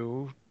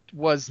to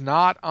was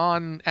not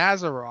on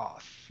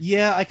Azeroth.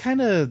 Yeah,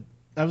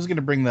 I was going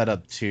to bring that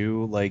up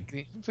too. Like,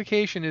 the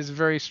implication is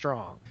very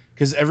strong.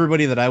 Because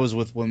everybody that I was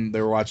with when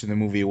they were watching the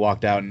movie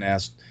walked out and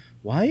asked,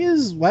 why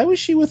was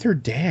she with her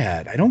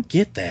dad? I don't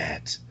get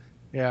that.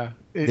 Yeah.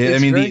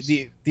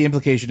 The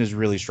implication is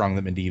really strong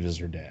that Medivh is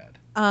her dad.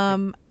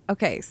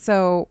 Okay,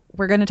 so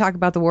we're going to talk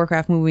about the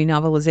Warcraft movie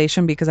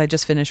novelization because I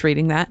just finished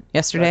reading that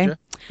yesterday. Gotcha.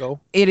 Go.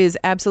 It is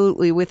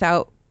absolutely,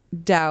 without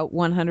doubt,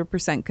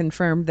 100%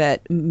 confirmed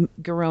that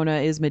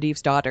Garona is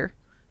Medivh's daughter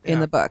in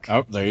the book.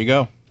 Oh, there you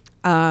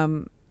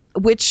go.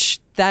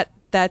 Which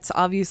that's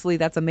obviously,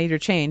 that's a major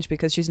change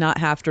because she's not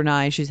half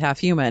Draenei, she's half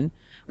human.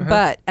 Uh-huh.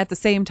 But at the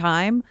same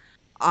time,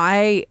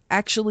 I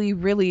actually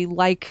really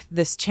like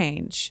this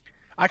change.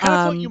 I kind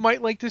of thought you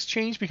might like this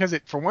change because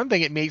for one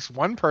thing, it makes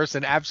one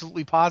person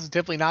absolutely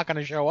positively not going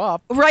to show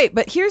up. Right,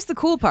 but here's the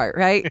cool part,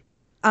 right?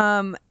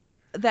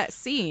 That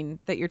scene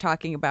that you're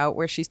talking about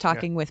where she's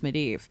talking with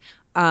Medivh,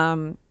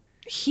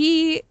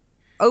 he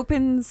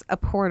opens a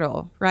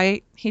portal,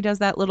 right? He does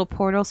that little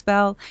portal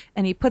spell,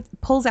 and he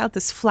pulls out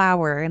this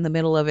flower in the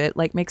middle of it,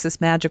 like makes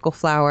this magical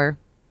flower.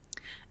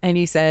 And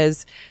he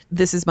says,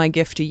 this is my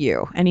gift to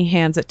you. And he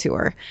hands it to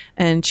her.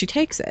 And she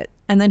takes it.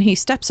 And then he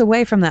steps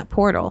away from that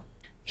portal.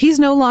 He's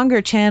no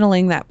longer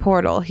channeling that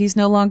portal. He's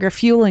no longer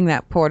fueling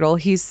that portal.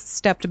 He's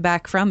stepped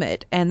back from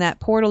it. And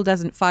that portal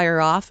doesn't fire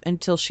off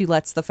until she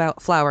lets the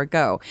flower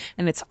go.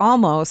 And it's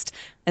almost,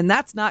 and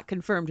that's not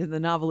confirmed in the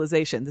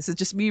novelization. This is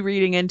just me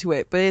reading into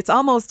it. But it's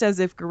almost as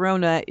if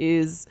Garona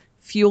is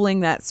fueling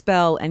that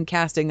spell and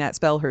casting that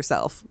spell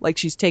herself. Like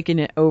she's taken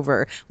it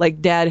over.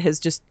 Like Dad has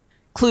just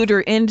clued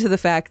her into the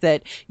fact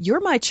that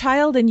you're my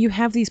child and you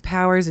have these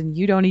powers and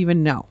you don't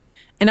even know.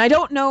 And I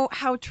don't know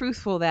how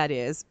truthful that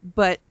is,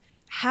 but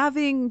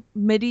having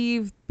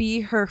Medivh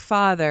be her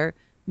father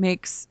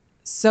makes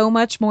so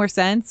much more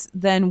sense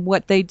than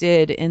what they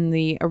did in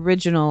the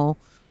original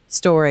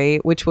story,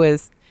 which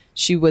was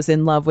she was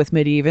in love with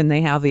Medivh and they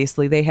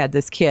had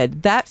this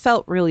kid. That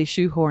felt really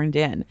shoehorned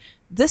in.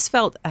 This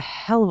felt a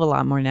hell of a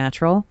lot more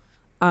natural.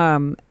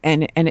 And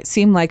it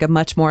seemed like a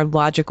much more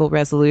logical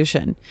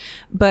resolution.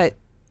 But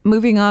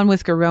moving on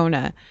with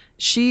Garona,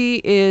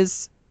 she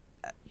is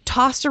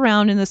tossed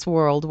around in this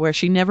world where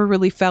she never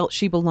really felt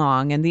she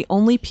belonged, and the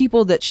only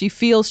people that she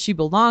feels she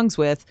belongs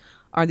with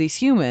are these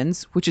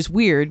humans, which is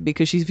weird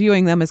because she's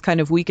viewing them as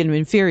kind of weak and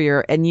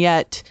inferior, and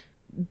yet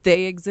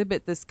they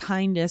exhibit this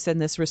kindness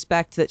and this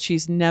respect that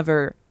she's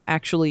never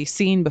actually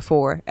seen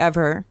before,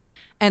 ever.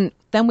 And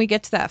then we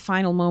get to that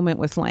final moment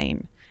with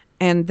Lane.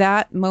 And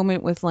that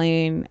moment with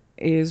Lane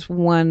is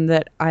one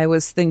that I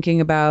was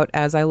thinking about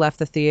as I left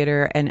the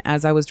theater and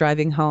as I was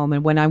driving home.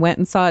 And when I went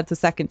and saw it the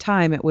second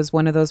time, it was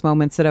one of those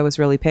moments that I was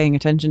really paying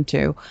attention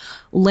to.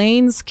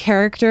 Lane's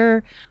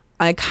character,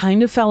 I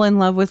kind of fell in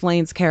love with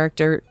Lane's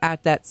character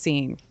at that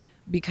scene,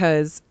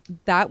 because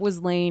that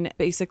was Lane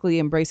basically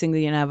embracing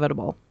the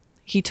inevitable.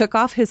 He took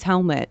off his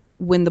helmet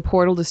when the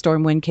portal to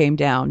Stormwind came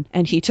down,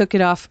 and he took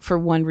it off for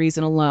one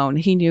reason alone.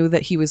 He knew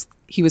that he was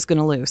going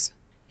to lose.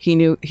 He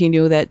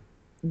knew that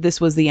this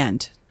was the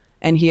end,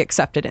 and he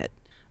accepted it.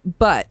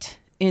 But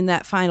in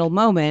that final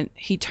moment,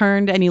 he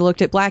turned and he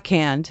looked at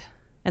Blackhand,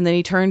 and then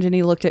he turned and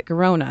he looked at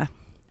Garona,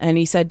 and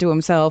he said to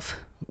himself,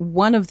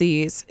 one of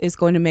these is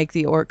going to make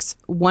the orcs,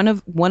 one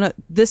of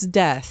this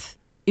death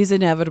is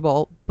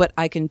inevitable, but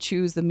I can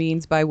choose the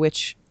means by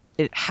which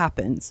it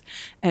happens.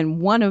 And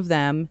one of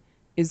them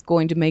is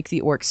going to make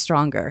the orcs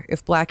stronger.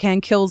 If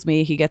Blackhand kills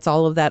me, he gets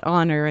all of that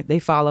honor. They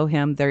follow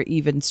him. They're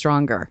even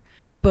stronger.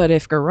 But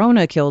if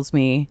Garona kills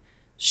me,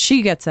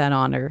 she gets that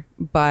honor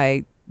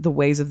by the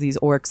ways of these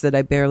orcs that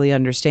I barely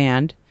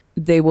understand.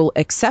 They will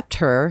accept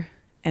her,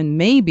 and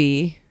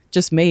maybe,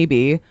 just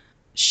maybe,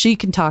 she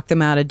can talk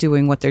them out of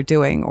doing what they're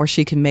doing, or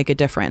she can make a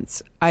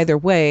difference. Either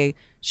way,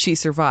 she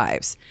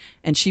survives.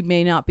 And she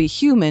may not be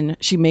human,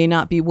 she may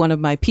not be one of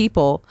my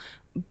people,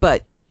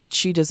 but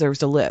she deserves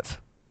to live.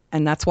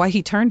 And that's why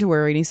he turned to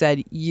her and he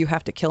said, you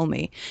have to kill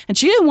me. And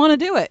she didn't want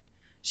to do it.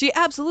 She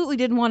absolutely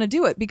didn't want to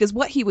do it, because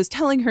what he was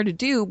telling her to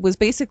do was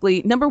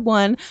basically, number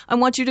one, I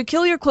want you to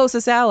kill your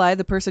closest ally,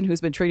 the person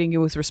who's been treating you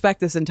with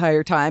respect this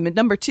entire time. And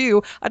number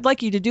two, I'd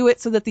like you to do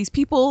it so that these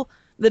people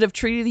that have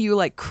treated you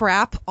like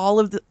crap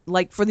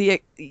for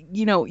the,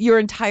 your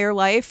entire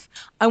life,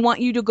 I want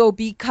you to go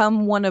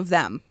become one of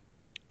them.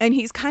 And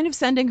he's kind of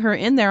sending her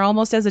in there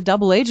almost as a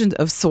double agent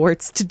of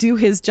sorts to do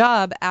his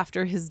job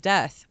after his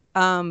death.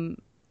 And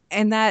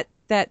that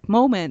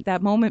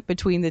moment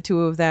between the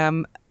two of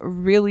them,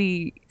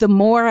 really, the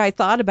more I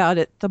thought about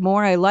it, the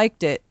more I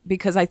liked it,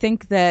 because I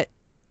think that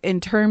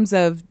in terms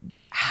of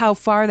how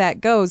far that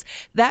goes,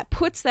 that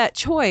puts that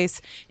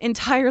choice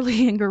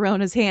entirely in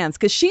Garona's hands,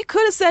 because she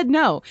could have said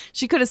no.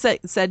 She could have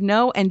said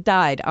no and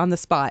died on the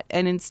spot.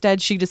 And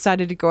instead, she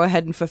decided to go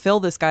ahead and fulfill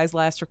this guy's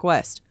last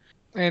request.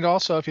 And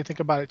also, if you think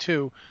about it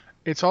too,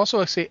 it's also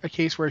a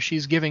case where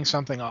she's giving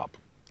something up.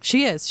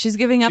 She is. She's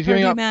giving up her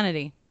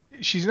humanity.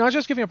 She's not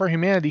just giving up her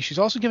humanity, she's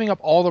also giving up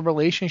all the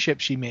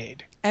relationships she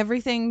made.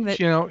 Everything that...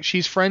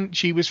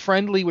 she was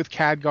friendly with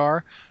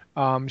Khadgar.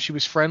 She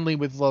was friendly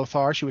with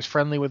Lothar. She was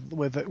friendly with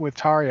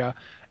Tarya.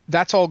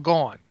 That's all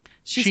gone.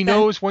 She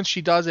knows once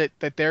she does it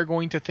that they're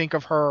going to think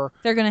of her.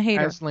 They're going to hate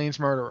her as Lane's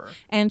murderer.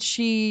 And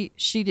she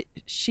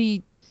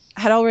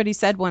had already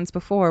said once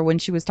before when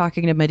she was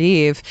talking to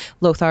Medivh,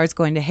 Lothar's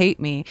going to hate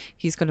me.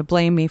 He's going to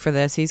blame me for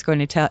this. He's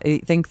going to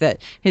think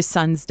that his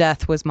son's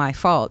death was my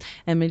fault.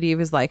 And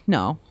Medivh is like,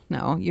 no,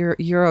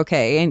 you're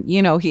okay. And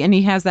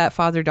he has that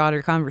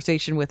father-daughter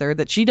conversation with her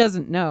that she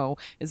doesn't know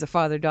is a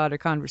father-daughter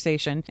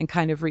conversation, and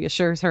kind of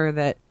reassures her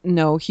that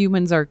no,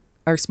 humans are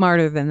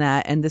smarter than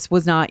that, and this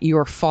was not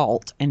your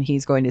fault. And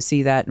he's going to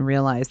see that and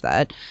realize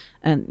that,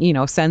 and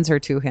sends her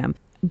to him.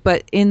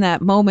 But in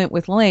that moment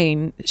with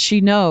Lane,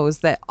 she knows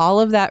that all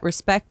of that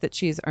respect that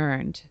she's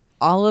earned,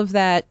 all of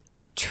that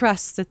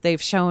trust that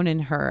they've shown in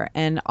her,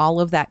 and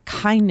all of that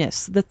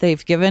kindness that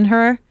they've given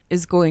her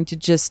is going to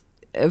just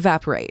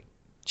evaporate.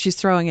 She's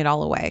throwing it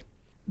all away.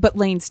 But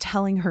Lane's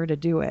telling her to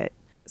do it.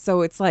 So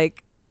it's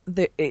like,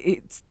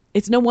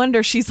 it's no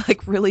wonder she's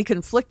like really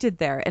conflicted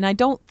there. And I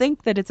don't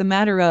think that it's a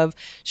matter of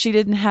she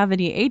didn't have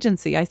any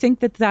agency. I think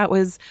that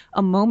was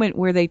a moment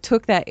where they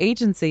took that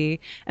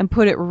agency and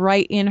put it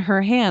right in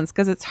her hands,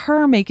 because it's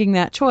her making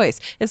that choice.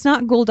 It's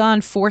not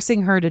Gul'dan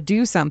forcing her to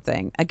do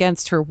something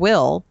against her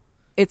will.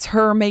 It's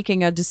her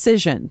making a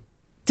decision.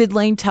 Did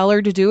Lane tell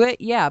her to do it?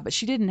 Yeah, but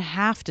she didn't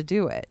have to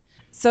do it.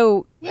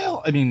 So,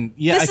 well, I mean,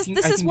 yeah, this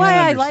is why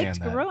I liked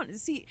Garona.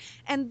 See,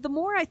 and the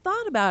more I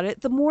thought about it,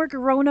 the more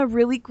Garona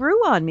really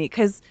grew on me,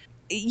 because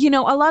a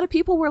lot of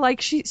people were like,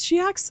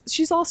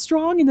 she's all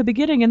strong in the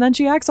beginning, and then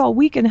she acts all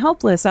weak and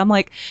helpless. I'm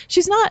like,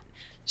 she's not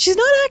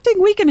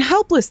acting weak and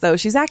helpless, though.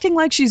 She's acting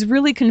like she's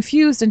really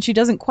confused and she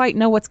doesn't quite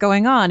know what's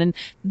going on. And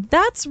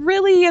that's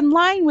really in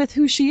line with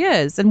who she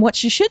is and what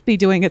she should be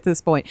doing at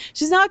this point.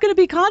 She's not going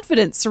to be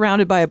confident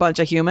surrounded by a bunch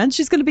of humans.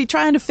 She's going to be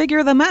trying to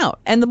figure them out.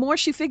 And the more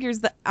she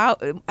figures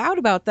out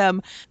about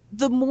them,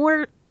 the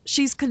more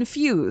she's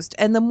confused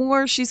and the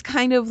more she's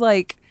kind of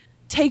like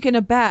taken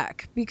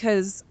aback,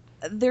 because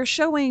they're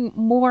showing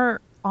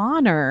more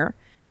honor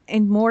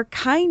and more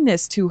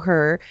kindness to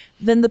her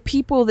than the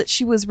people that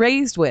she was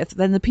raised with,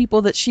 than the people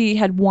that she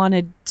had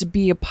wanted to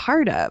be a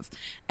part of.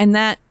 And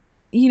that,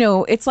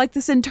 it's like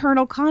this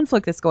internal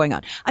conflict that's going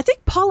on. I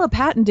think Paula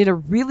Patton did a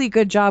really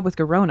good job with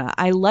Garona.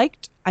 I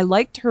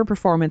liked her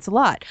performance a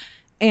lot.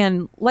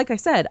 And like I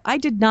said, I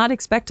did not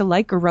expect to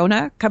like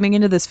Garona coming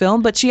into this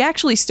film, but she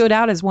actually stood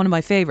out as one of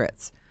my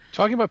favorites.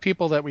 Talking about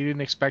people that we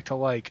didn't expect to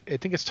like, I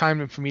think it's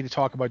time for me to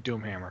talk about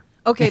Doomhammer.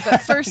 Okay,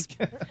 but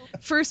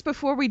first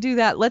before we do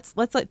that, let's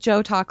let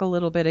Joe talk a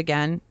little bit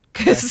again,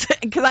 because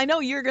I know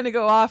you're going to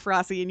go off,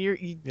 Rossi,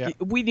 and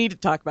we need to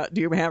talk about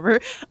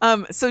Doomhammer.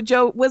 So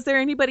Joe, was there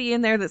anybody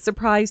in there that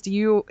surprised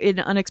you in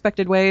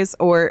unexpected ways,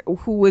 or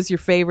who was your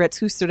favorites?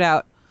 Who stood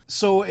out?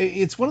 So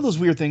it's one of those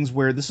weird things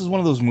where this is one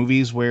of those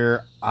movies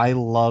where I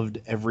loved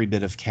every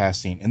bit of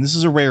casting, and this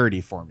is a rarity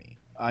for me.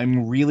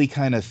 I'm really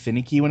kind of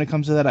finicky when it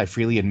comes to that. I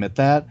freely admit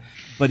that.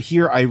 But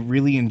here I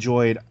really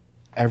enjoyed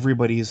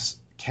everybody's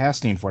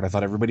casting for it. I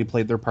thought everybody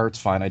played their parts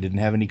fine. I didn't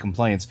have any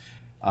complaints,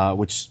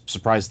 which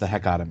surprised the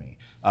heck out of me.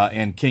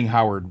 And King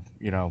Howard,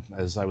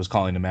 as I was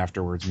calling him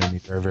afterwards, made me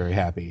very, very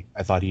happy.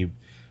 I thought he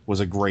was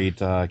a great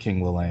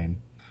King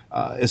Lelaine.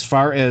 As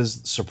far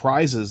as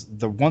surprises,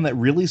 the one that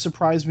really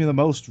surprised me the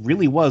most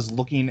really was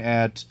looking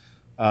at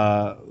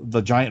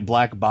the giant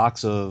black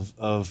box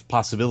of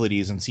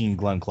possibilities and seeing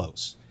Glenn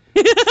Close.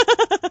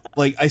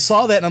 Like, I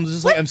saw that and I'm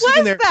just like, I'm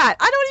sitting there. What was that?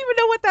 I don't even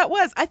know what that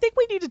was. I think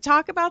we need to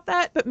talk about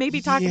that, but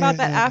maybe talk about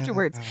that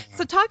afterwards.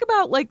 So talk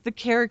about, like, the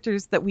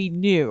characters that we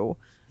knew.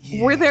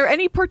 Yeah. Were there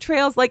any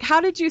portrayals? Like,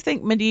 how did you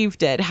think Medivh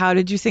did? How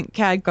did you think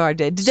Khadgar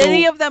did? Did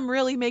any of them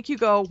really make you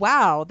go,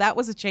 wow, that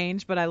was a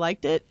change, but I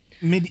liked it?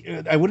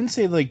 I wouldn't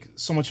say, like,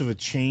 so much of a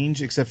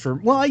change, except for,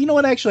 well, you know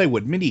what? Actually, I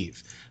would.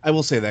 Medivh. I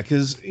will say that,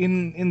 because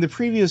in the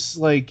previous,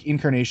 like,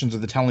 incarnations or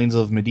the tellings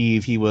of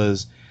Medivh, he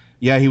was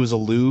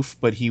aloof,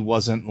 but he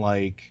wasn't,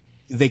 like,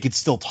 they could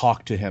still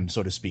talk to him,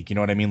 so to speak. You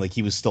know what I mean? Like,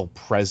 he was still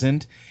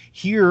present.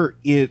 Here,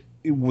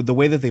 the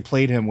way that they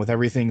played him with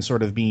everything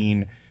sort of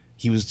being,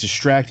 he was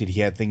distracted. He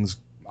had things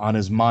on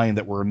his mind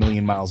that were a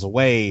million miles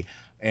away,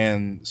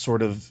 and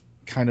sort of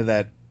kind of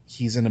that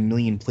he's in a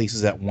million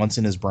places at once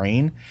in his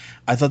brain.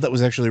 I thought that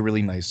was actually a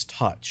really nice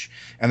touch.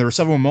 And there were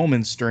several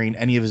moments during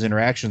any of his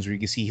interactions where you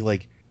can see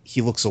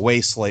he looks away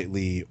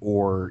slightly,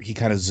 or he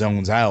kind of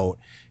zones out.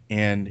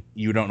 And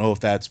you don't know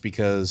if that's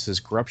because his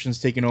corruption's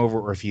taken over,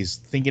 or if he's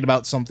thinking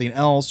about something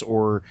else,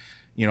 or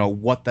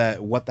what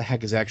the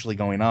heck is actually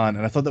going on.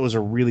 And I thought that was a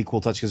really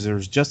cool touch, because there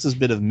was just this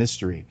bit of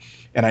mystery.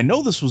 And I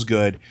know this was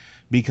good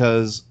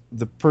because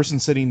the person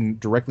sitting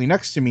directly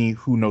next to me,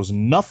 who knows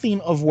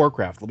nothing of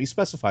Warcraft, let me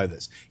specify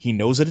this, he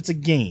knows that it's a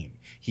game.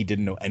 He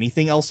didn't know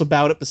anything else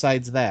about it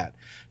besides that.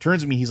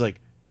 Turns to me, he's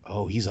like,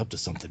 oh, he's up to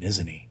something,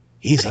 isn't he?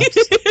 He's up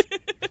to something.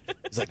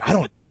 He's like, I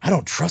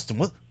don't trust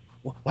him.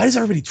 Why does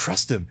everybody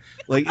trust him?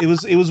 Like, it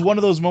was one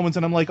of those moments,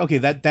 and I'm like, okay,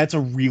 that's a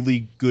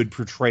really good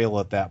portrayal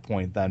at that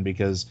point then,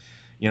 because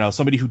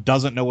somebody who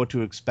doesn't know what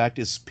to expect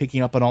is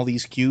picking up on all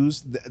these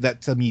cues.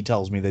 That to me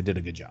tells me they did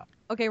a good job.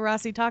 Okay,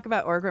 Rossi, talk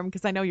about Orgrim,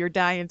 because I know you're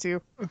dying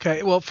to.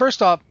 Okay, well,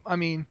 first off, I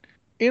mean,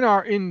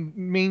 in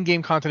main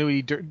game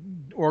continuity,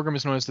 Orgrim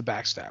is known as the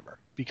Backstabber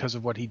because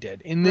of what he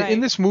did. In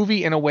this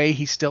movie, in a way,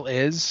 he still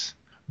is,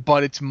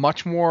 but it's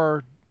much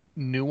more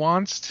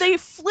nuanced. They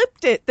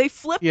flipped it. They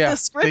flipped the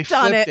script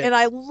on it, and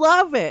I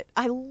love it.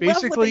 I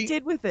love what they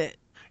did with it.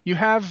 You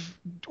have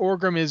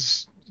Orgrim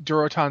is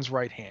Durotan's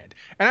right hand,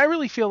 and I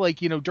really feel like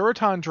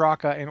Durotan,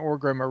 Draka, and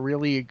Orgrim are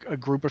really a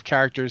group of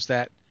characters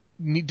that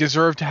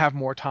deserve to have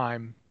more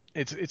time.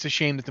 It's a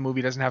shame that the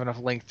movie doesn't have enough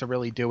length to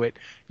really do it.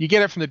 You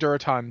get it from the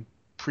Durotan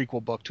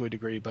prequel book to a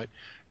degree, but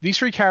these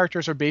three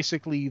characters are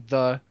basically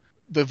the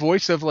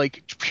voice of,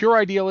 like, pure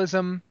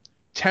idealism,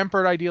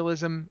 tempered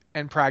idealism,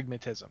 and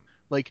pragmatism.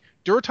 Like,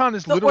 Durotan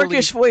is literally the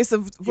orcish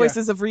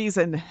voices of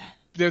reason.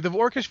 They're the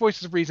orcish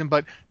voices of reason,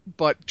 but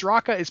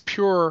Draka is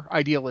pure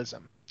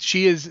idealism.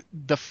 She is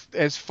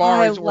as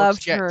far as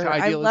orcs get to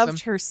idealism. I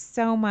loved her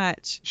so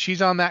much.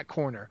 She's on that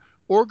corner.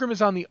 Orgrim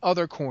is on the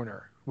other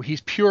corner, where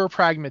he's pure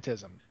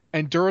pragmatism,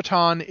 and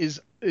Durotan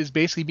is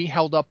basically being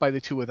held up by the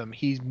two of them.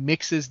 He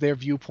mixes their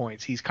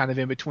viewpoints. He's kind of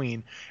in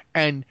between,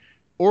 and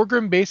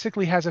Orgrim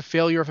basically has a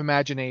failure of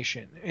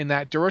imagination in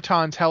that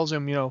Durotan tells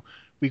him,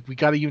 we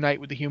got to unite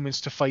with the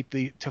humans to fight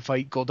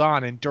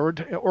Gul'dan, and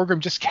Orgrim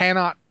just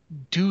cannot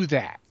do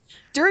that.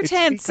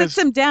 Durotan sits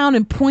him down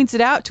and points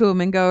it out to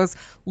him and goes,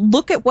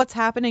 look at what's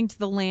happening to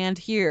the land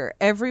here.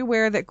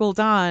 Everywhere that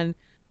Gul'dan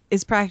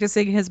is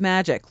practicing his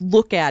magic,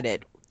 look at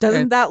it.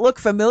 Doesn't that look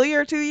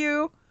familiar to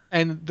you?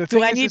 And the thing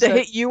Do I need to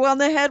hit you on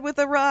the head with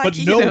a rock?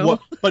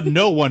 But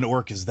no one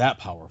orc is that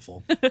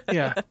powerful.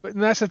 Yeah, but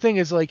that's the thing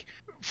is, like,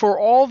 for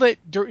all that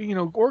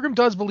Orgrim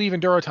does believe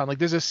in Durotan. Like,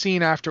 there's a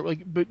scene after,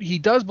 like, but he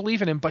does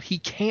believe in him, but he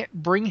can't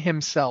bring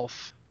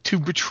himself to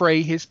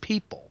betray his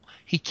people.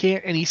 He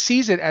can't, and he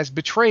sees it as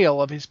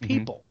betrayal of his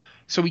people.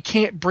 Mm-hmm. So he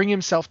can't bring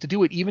himself to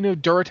do it, even though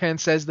Durotan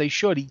says they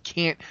should. He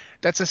can't.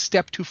 That's a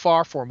step too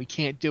far for him. He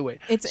can't do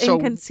it. It's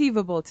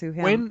inconceivable to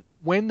him.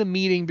 When the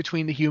meeting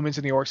between the humans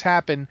and the orcs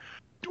happen,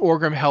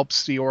 Orgrim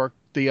helps the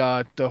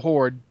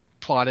horde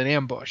plot an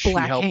ambush.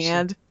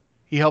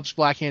 He helps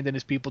Blackhand and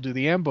his people do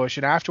the ambush,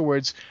 and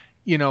afterwards,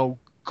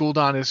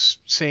 Gul'dan is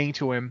saying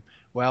to him,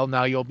 "Well,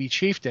 now you'll be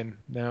chieftain.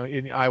 Now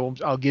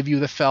I'll give you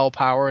the fell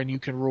power, and you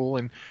can rule."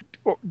 And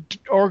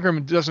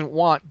Orgrim doesn't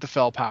want the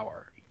fell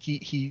power.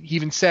 He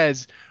even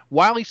says,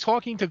 while he's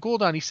talking to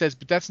Gul'dan, he says,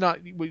 "But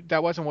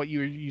that wasn't what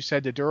you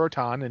said to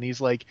Durotan." And he's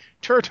like,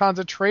 "Durotan's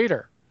a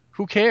traitor.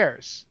 Who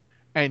cares?"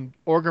 And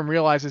Orgrim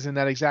realizes in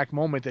that exact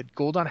moment that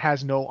Gul'dan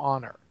has no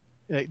honor,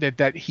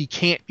 that he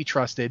can't be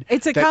trusted.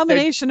 It's a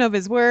combination of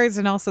his words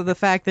and also the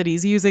fact that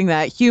he's using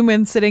that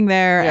human sitting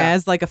there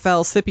as like a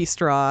fell sippy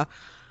straw.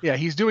 Yeah,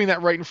 he's doing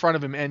that right in front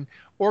of him, and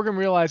Orgrim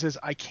realizes,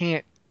 I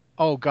can't.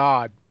 Oh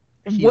God,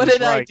 what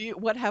did I do?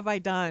 What have I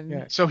done?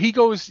 Yeah. So he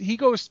goes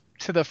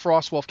to the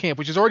Frostwolf camp,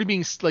 which is already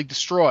being like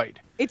destroyed.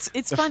 It's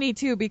funny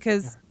too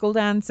because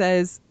Gul'dan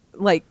says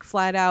like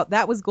flat out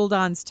that was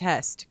Gul'dan's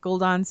test.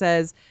 Gul'dan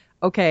says,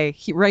 "Okay,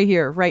 right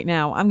here, right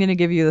now, I'm gonna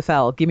give you the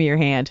fell. Give me your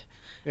hand."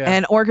 Yeah.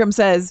 And Orgrim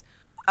says,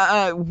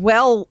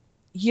 "Well,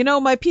 you know,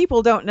 my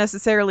people don't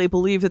necessarily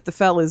believe that the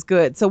fell is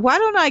good, so why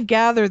don't I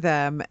gather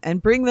them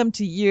and bring them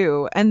to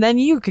you, and then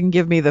you can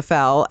give me the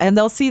fell, and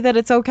they'll see that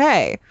it's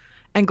okay."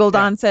 And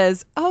Gul'dan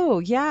says, "Oh,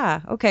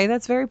 yeah, okay,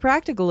 that's very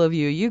practical of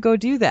you. You go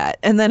do that."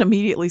 And then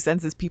immediately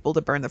sends his people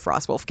to burn the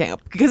Frostwolf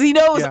camp, because he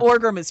knows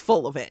Orgrim is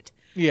full of it.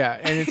 Yeah,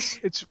 and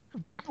it's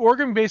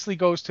Orgrim basically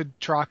goes to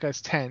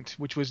Draka's tent,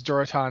 which was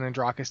Durotan and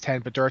Draka's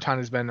tent, but Durotan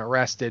has been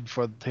arrested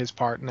for his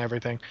part and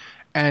everything,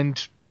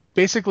 and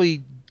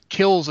basically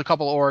kills a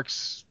couple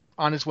orcs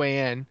on his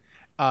way in,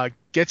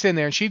 gets in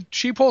there, and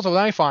she pulls a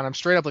knife on him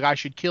straight up like, "I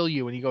should kill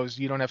you," and he goes,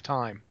 "You don't have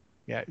time.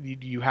 Yeah,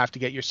 you have to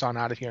get your son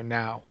out of here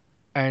now."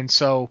 And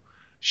so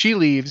she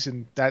leaves,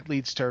 and that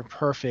leads to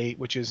her fate,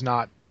 which is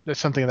that's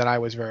something that I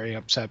was very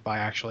upset by,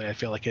 actually. I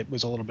feel like it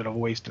was a little bit of a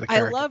waste of the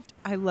character.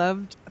 I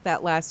loved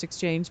that last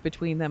exchange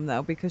between them,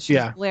 though, because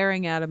she's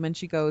glaring at him, and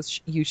she goes,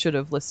 "You should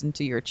have listened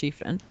to your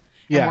chieftain."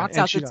 And walks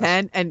out the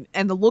tent,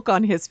 and the look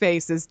on his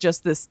face is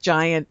just this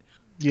giant,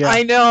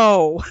 I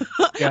know.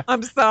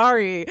 I'm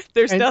sorry.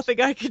 There's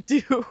nothing I could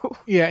do.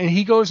 Yeah, and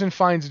he goes and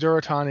finds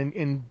Durotan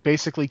and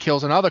basically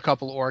kills another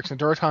couple orcs, and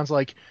Durotan's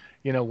like,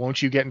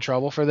 "Won't you get in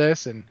trouble for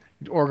this?" And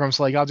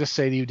Orgrim's like, "I'll just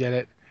say that you did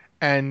it."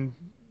 And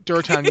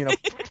Durotan,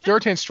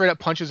 Durotan straight up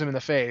punches him in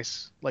the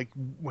face, like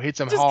hits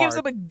him hard. Just gives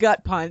him a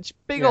gut punch.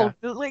 Big old,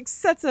 like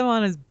sets him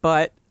on his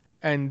butt.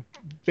 And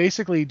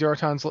basically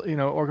Durotan's,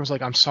 Orgrim's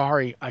like, "I'm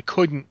sorry. I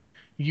couldn't.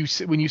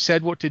 When you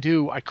said what to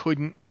do, I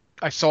couldn't.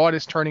 I saw it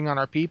as turning on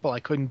our people. I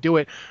couldn't do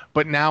it.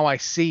 But now I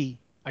see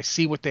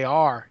what they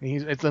are."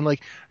 And then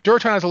like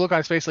Durotan has a look on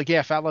his face like,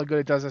 "Yeah, fat lot good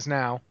it does us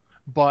now."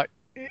 But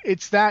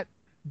it's not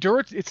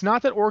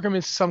that Orgrim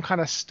is some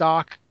kind of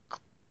stock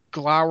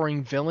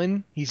glowering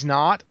villain. He's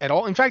not at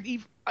all. In fact,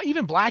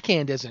 even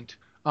Blackhand isn't.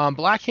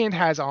 Blackhand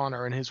has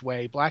honor in his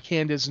way.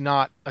 Blackhand is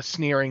not a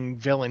sneering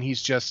villain.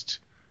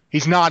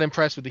 He's not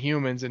impressed with the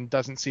humans and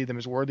doesn't see them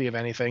as worthy of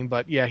anything.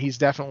 But yeah, he's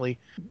definitely.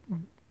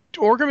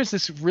 Orgrim is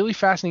this really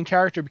fascinating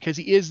character because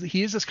he is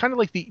this kind of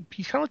like the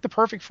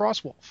perfect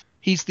Frostwolf.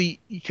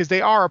 Because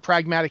they are a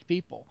pragmatic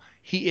people.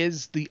 He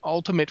is the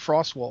ultimate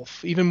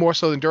Frostwolf, even more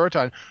so than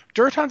Durotan.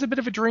 Durotan's a bit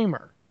of a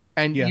dreamer,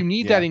 and you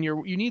need that in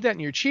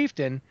your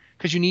chieftain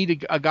because you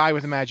need a guy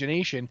with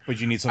imagination.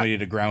 But you need somebody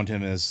to ground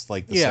him as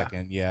like the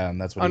second,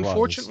 and that's what he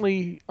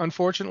was.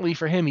 Unfortunately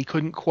for him, he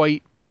couldn't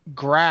quite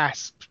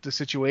grasp the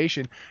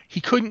situation.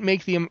 He couldn't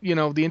make the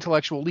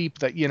intellectual leap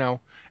that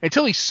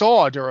until he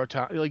saw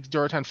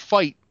Durotan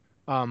fight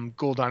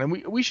Gul'dan, and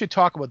we should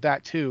talk about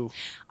that too.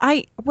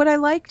 What I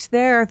liked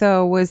there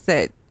though was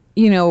that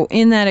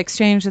in that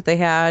exchange that they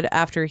had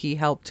after he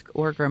helped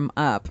Orgrim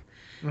up,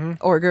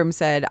 Orgrim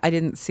said, "I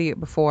didn't see it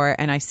before,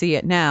 and I see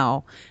it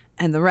now."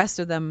 And the rest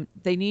of them,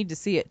 they need to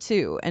see it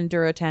too. And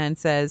Durotan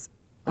says,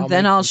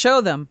 I'll show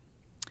them.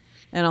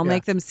 And I'll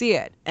make them see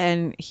it.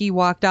 And he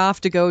walked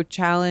off to go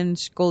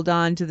challenge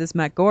Gul'dan to this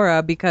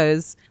Magora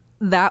because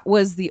that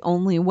was the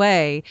only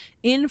way,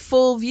 in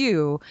full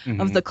view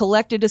of the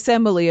collected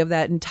assembly of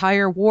that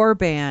entire war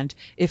band,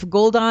 if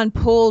Gul'dan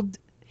pulled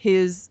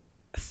his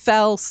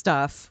fell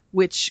stuff,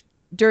 which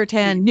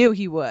Durotan knew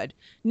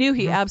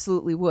he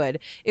absolutely would.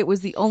 It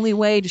was the only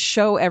way to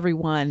show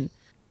everyone,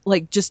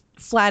 like just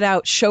flat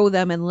out show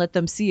them and let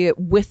them see it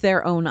with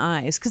their own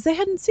eyes because they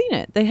hadn't seen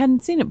it. They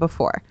hadn't seen it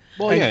before.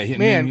 Well,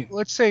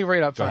 let's say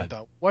right up front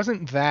though,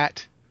 wasn't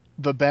that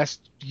the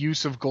best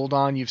use of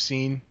Gul'dan you've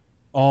seen?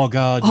 Oh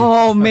God!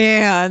 Oh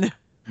man!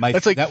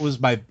 That was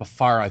by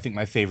far, I think,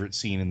 my favorite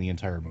scene in the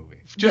entire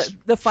movie. Just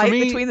the fight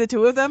between the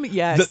two of them.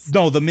 Yes.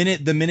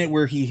 The minute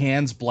where he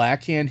hands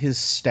Blackhand his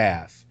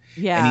staff,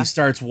 and he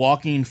starts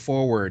walking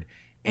forward,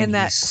 and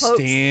that he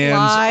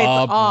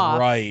stands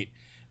upright,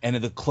 and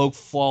the cloak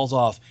falls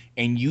off,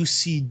 and you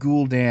see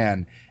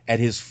Gul'dan at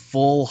his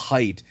full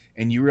height,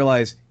 and you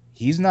realize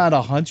he's not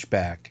a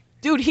hunchback.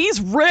 Dude, he's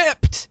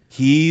ripped.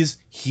 He's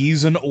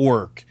an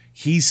orc.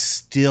 He's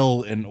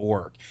still an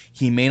orc.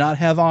 He may not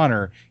have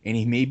honor, and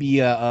he may be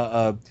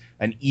an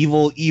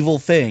evil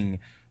thing,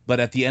 but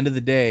at the end of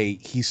the day,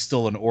 he's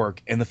still an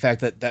orc. And the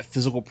fact that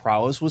physical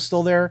prowess was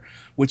still there,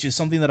 which is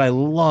something that I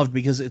loved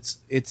because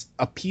it's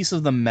a piece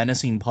of the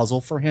menacing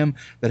puzzle for him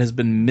that has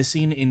been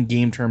missing in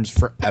game terms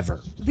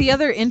forever. The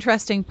other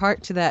interesting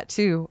part to that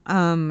too,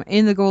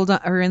 in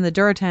the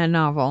Durotan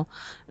novel,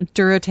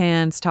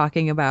 Durotan's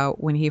talking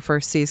about when he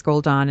first sees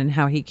Gul'dan and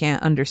how he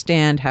can't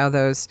understand how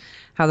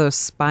how those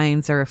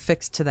spines are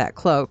affixed to that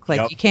cloak.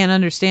 Like, Yep. you can't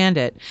understand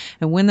it.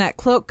 And when that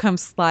cloak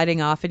comes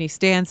sliding off and he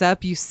stands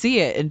up, you see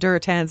it in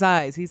Durotan's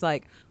eyes. He's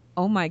like,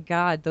 oh my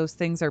God, those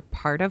things are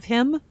part of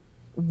him?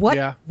 What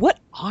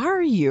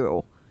are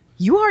you?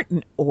 You aren't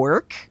an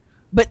orc.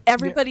 But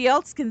everybody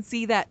else can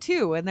see that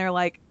too, and they're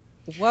like,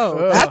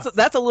 whoa,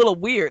 that's a little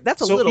weird.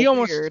 That's a little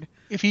weird.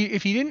 If he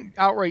didn't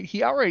outright,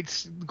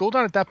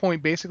 Gul'dan at that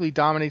point basically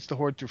dominates the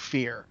Horde through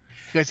fear.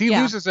 Because he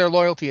loses their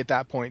loyalty at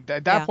that point.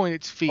 At that point,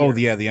 it's fear. Oh,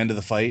 yeah, the end of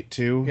the fight,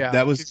 too? Yeah.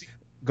 That was...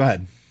 Go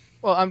ahead.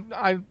 Well,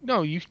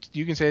 no, you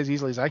can say as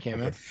easily as I can,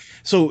 man.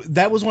 So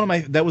that was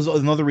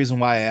another reason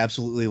why I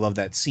absolutely love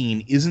that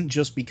scene. Isn't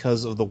just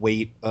because of the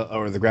weight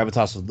or the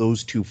gravitas of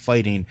those two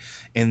fighting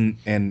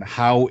and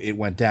how it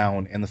went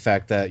down, and the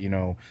fact that, you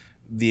know,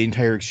 the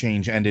entire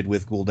exchange ended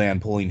with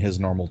Gul'dan pulling his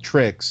normal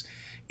tricks.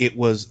 It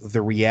was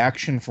the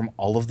reaction from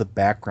all of the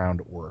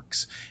background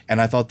orcs. And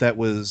I thought that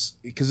was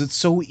because it's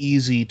so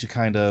easy to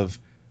kind of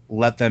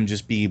let them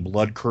just be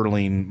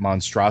blood-curdling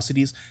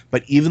monstrosities.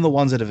 But even the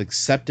ones that have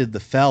accepted the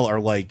Fel are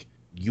like,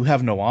 you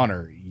have no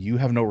honor. You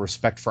have no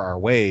respect for our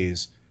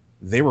ways.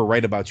 They were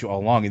right about you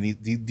all along. And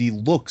the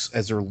looks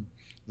as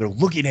they're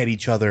looking at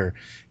each other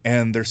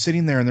and they're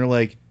sitting there and they're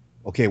like,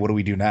 okay, what do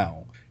we do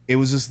now? It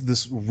was just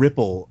this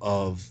ripple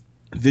of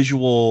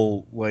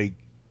visual, like,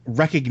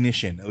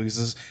 recognition. It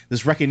was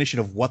this recognition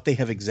of what they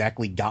have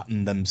exactly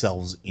gotten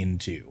themselves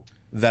into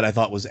that I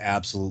thought was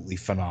absolutely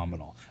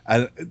phenomenal.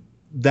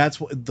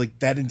 That's what, like,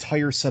 that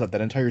entire setup,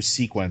 that entire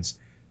sequence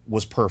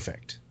was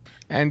perfect.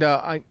 And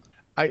I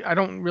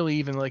don't really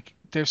even, like,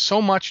 there's so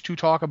much to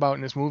talk about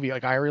in this movie.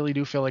 Like, I really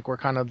do feel like we're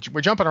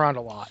jumping around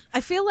a lot.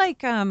 I feel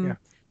like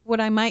what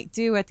I might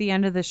do at the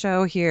end of the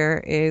show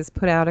here is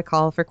put out a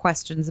call for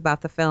questions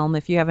about the film.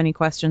 If you have any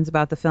questions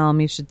about the film,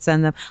 you should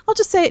send them. I'll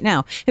just say it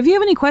now. If you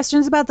have any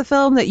questions about the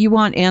film that you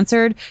want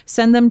answered,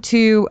 send them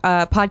to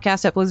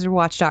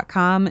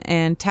podcast@blizzardwatch.com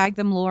and tag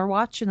them Lore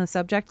Watch in the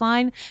subject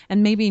line.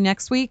 And maybe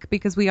next week,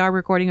 because we are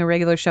recording a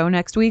regular show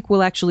next week,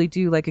 we'll actually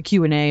do like a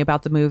Q&A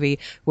about the movie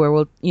where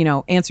we'll, you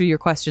know, answer your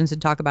questions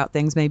and talk about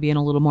things maybe in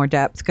a little more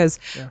depth, because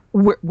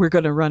we're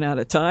going to run out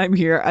of time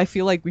here. I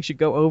feel like we should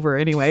go over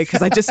anyway,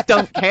 because I just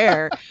don't care.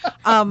 There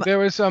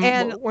was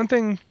one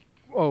thing.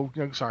 Oh,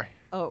 no, sorry.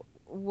 Oh,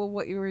 well,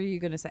 what were you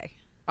gonna say?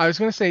 I was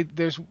gonna say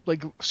there's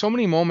like so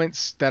many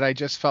moments that I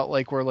just felt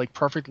like were like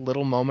perfect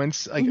little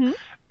moments. Like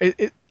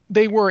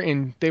they were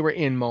in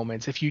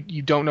moments. If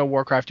you don't know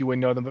Warcraft, you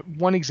wouldn't know them. But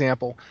one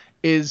example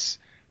is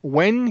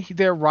when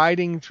they're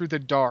riding through the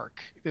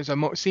dark. There's a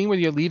scene where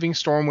you're leaving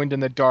Stormwind in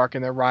the dark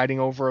and they're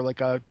riding over like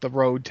the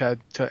road to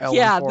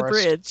Elwyn Forest.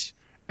 The bridge.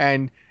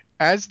 And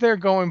as they're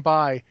going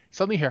by,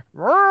 suddenly hear,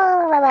 and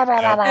right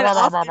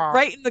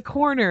in the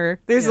corner,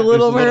 there's a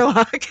little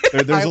Murloc.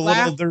 There's a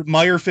little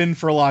Meyerfin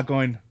Furlock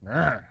going,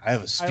 I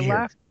have a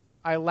spear.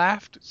 I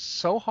laughed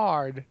so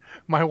hard,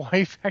 my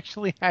wife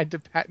actually had to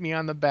pat me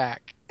on the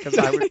back because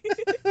I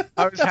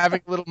was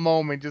having a little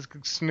moment just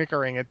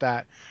snickering at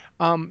that.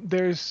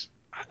 There's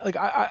like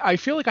I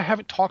feel like I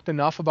haven't talked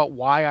enough about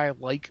why I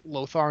like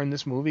Lothar in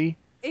this movie.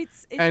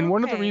 It's and okay.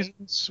 one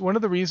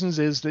of the reasons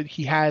is that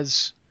he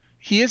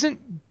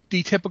isn't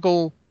the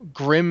typical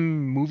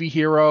grim movie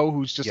hero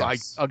who's just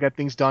I'll get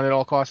things done at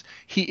all costs.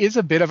 He is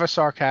a bit of a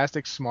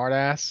sarcastic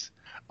smartass.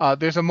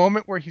 There's a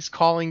moment where he's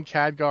calling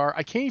Khadgar.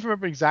 I can't even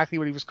remember exactly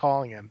what he was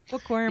calling him.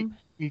 Bookworm.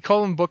 He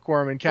called him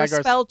Bookworm, and Khadgar.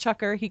 Spell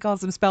Chucker. He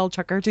calls him Spell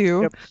Chucker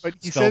too. Yep,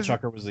 but Spell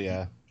Chucker was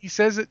He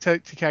says it to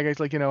Khadgar. He's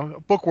like,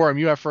 Bookworm,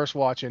 you have first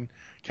watch. And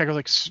Khadgar's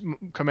like,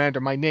 Commander,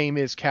 my name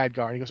is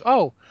Khadgar. And he goes,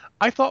 oh,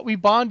 I thought we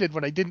bonded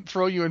when I didn't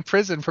throw you in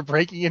prison for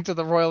breaking into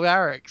the Royal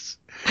Barracks.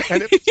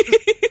 And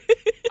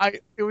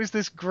it was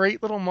this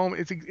great little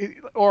moment.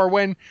 Or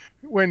when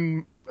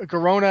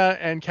Garona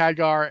and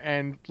Khadgar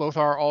and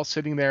Lothar are all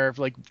sitting there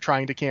like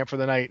trying to camp for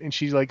the night, and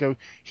she's like,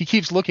 he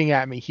keeps looking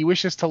at me. He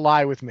wishes to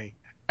lie with me.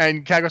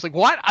 And Khadgar's like,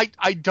 what?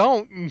 I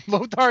don't. And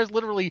Lothar is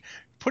literally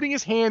putting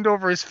his hand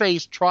over his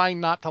face, trying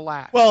not to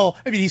laugh. Well,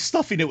 I mean, he's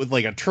stuffing it with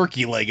like a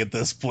turkey leg at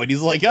this point.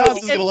 He's like, I'm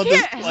just gonna let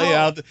this play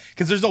out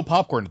because there's no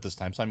popcorn at this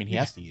time. So I mean, he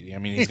has to eat. I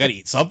mean, he's got to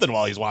eat something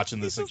while he's watching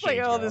this. It's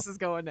like, this is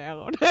going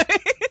down.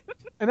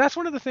 And that's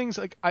one of the things.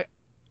 Like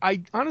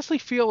I honestly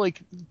feel like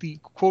the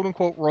quote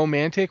unquote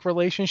romantic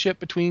relationship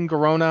between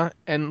Garona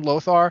and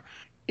Lothar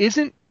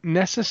isn't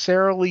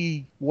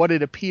necessarily what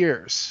it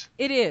appears.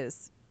 It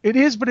is. It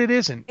is, but it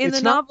isn't. In the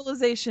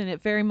novelization,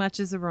 it very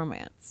much is a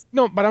romance.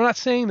 No, but I'm not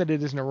saying that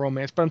it isn't a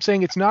romance, but I'm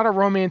saying it's not a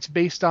romance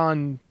based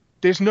on,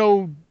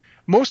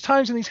 most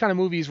times in these kind of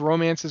movies,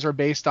 romances are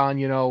based on,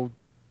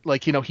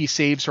 he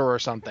saves her or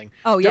something.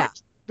 Oh, yeah.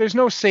 There's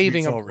no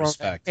saving Mutual of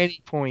respect at any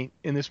point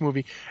in this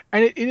movie.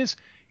 And it is,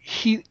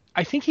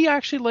 I think he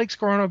actually likes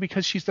Garona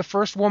because she's the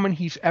first woman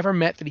he's ever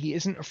met that he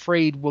isn't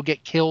afraid will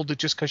get killed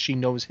just because she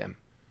knows him.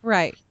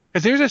 Right.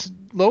 Because there's this,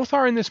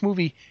 Lothar in this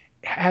movie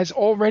has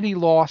already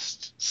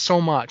lost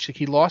so much. Like,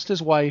 he lost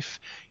his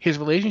wife. His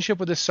relationship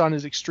with his son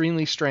is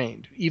extremely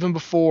strained, even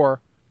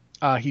before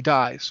he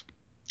dies.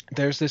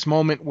 There's this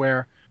moment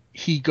where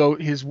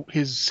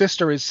his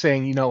sister is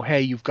saying,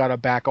 hey, you've got to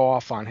back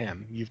off on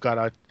him. You've got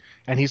to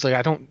And he's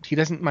like,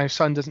 my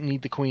son doesn't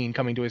need the queen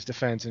coming to his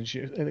defense, and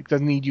she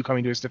doesn't need you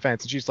coming to his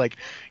defense. And she's like,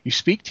 you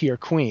speak to your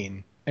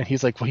queen. And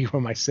he's like, well, you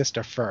were my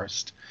sister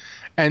first.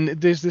 And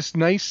there's this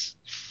nice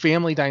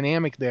family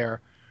dynamic there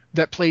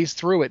that plays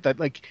through it, that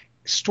like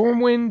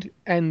Stormwind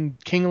and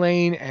King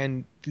Lane,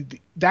 and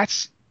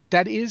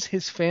that is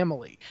his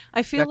family.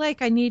 I feel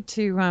like I need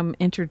to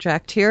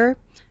interject here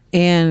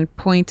and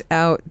point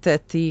out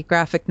that the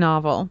graphic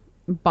novel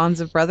Bonds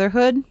of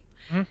Brotherhood,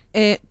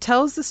 it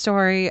tells the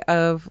story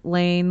of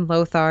Lane,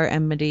 Lothar,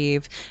 and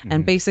Medivh,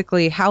 and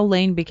basically how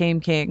Lane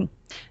became king.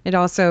 It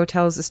also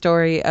tells the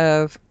story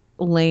of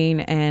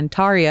Lane and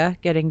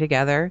Tarya getting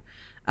together.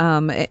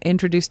 It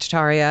introduced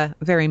Tarya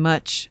very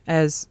much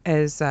as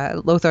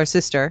Lothar's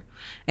sister,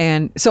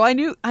 and so I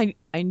knew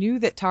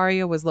that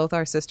Tarya was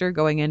Lothar's sister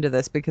going into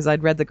this because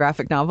I'd read the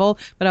graphic novel,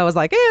 but I was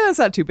like, it's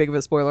not too big of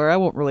a spoiler. I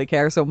won't really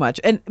care so much.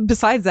 And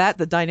besides that,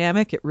 the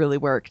dynamic, it really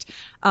worked.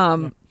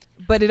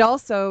 But it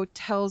also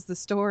tells the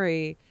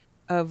story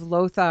of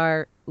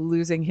Lothar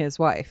losing his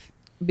wife,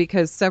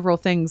 because several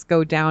things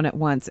go down at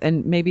once,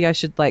 and maybe I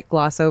should like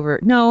gloss over.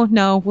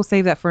 No, we'll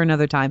save that for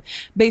another time.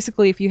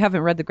 Basically, if you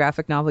haven't read the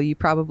graphic novel, you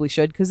probably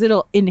should, because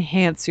it'll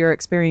enhance your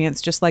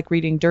experience, just like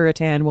reading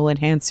Duratan will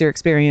enhance your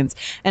experience.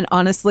 And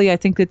honestly, I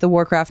think that the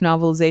Warcraft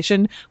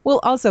novelization will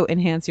also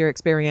enhance your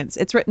experience.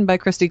 It's written by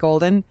Christy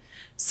Golden,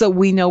 so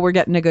we know we're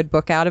getting a good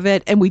book out of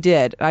it, and we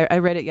did. I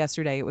read it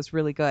yesterday. It was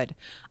really good.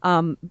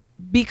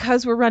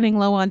 Because we're running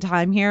low on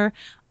time here,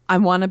 I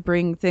want to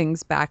bring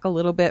things back a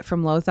little bit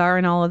from Lothar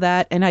and all of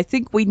that. And I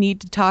think we need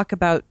to talk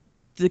about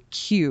the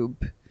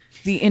cube,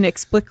 the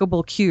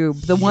inexplicable cube,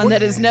 the one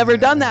that has never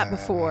done that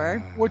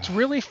before. What's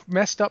really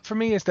messed up for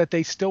me is that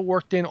they still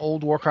worked in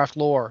old Warcraft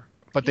lore,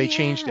 but they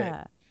changed it.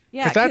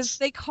 Yeah, because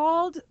they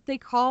called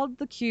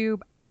the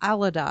cube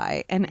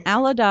Aladai, and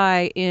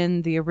Aladai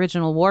in the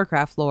original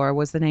Warcraft lore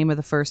was the name of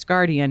the first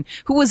Guardian,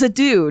 who was a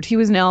dude. He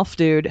was an elf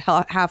dude,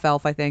 half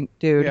elf, I think,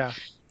 dude. Yeah.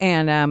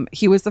 And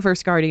he was the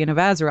first Guardian of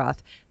Azeroth.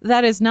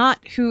 That is not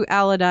who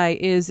Aladai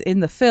is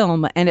in the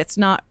film, and it's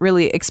not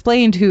really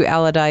explained who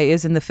Aladai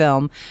is in the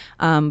film.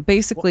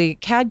 Basically,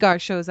 Khadgar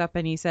shows up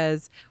and he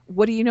says,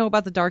 what do you know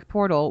about the Dark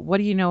Portal? What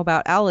do you know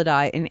about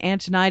Aladai? And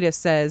Antonidas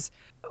says,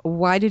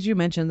 why did you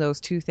mention those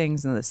two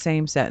things in the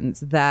same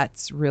sentence?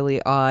 That's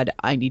really odd.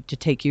 I need to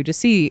take you to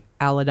see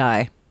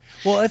Aladai.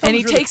 Well, and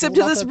he takes him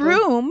to this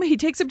room. He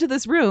takes him to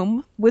this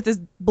room with this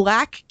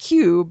black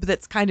cube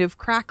that's kind of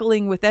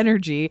crackling with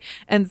energy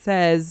and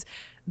says,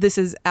 this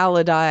is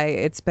Aladai.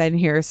 It's been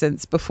here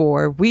since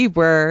before we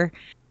were.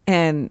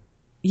 And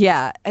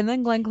yeah. And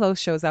then Glenn Close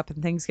shows up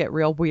and things get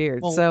real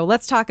weird. Well, so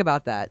let's talk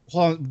about that.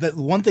 Well,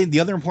 the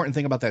other important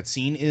thing about that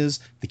scene is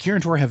the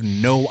Kirin Tor have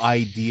no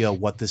idea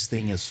what this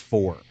thing is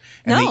for.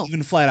 And they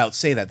even flat out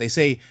say that. They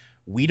say,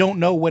 we don't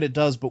know what it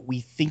does, but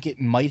we think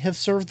it might have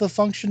served the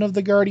function of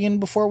the Guardian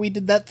before we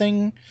did that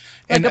thing.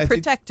 Like a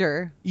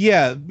protector.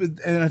 Yeah,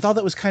 and I thought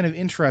that was kind of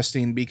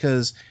interesting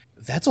because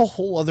that's a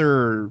whole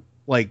other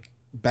like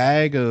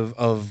bag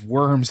of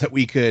worms that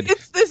we could,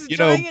 it's this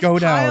giant go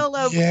pile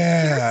down. Of,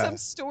 here's some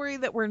story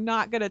that we're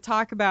not going to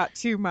talk about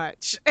too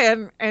much,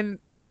 and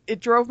it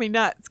drove me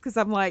nuts because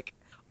I'm like,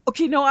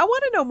 okay, no, I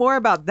want to know more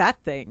about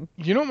that thing.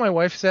 You know what my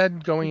wife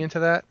said going into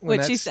that?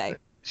 What'd she say?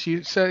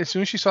 She said as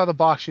soon as she saw the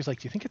box, she's like,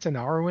 "Do you think it's an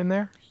Naru in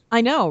there?" I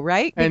know,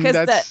 right? Because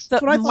the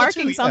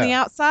markings on the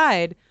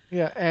outside.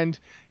 Yeah, and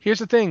here's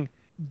the thing: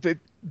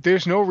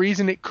 there's no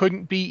reason it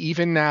couldn't be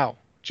even now.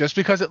 Just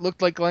because it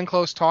looked like Glenn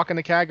Close talking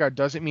to Khadgar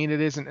doesn't mean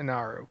it isn't a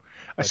Naru.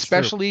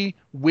 Especially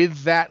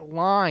with that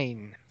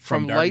line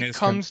from light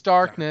comes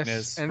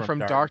darkness, and from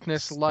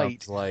darkness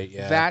light.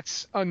 Yeah.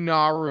 That's a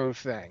Naru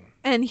thing.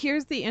 And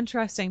here's the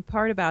interesting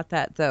part about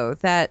that, though,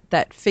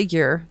 that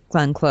figure,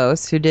 Glenn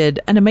Close, who did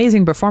an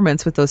amazing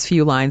performance with those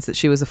few lines that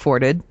she was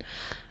afforded,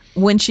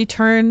 when she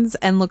turns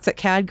and looks at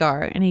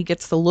Khadgar and he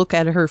gets to look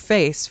at her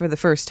face for the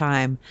first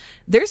time,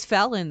 there's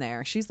Fel in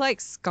there. She's like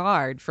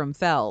scarred from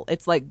Fel.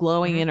 It's like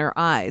glowing in her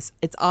eyes.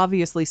 It's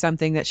obviously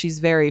something that she's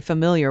very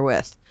familiar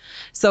with.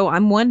 So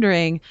I'm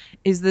wondering,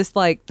 is this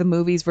like the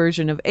movie's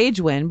version of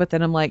Agewind? But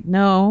then I'm like,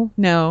 no,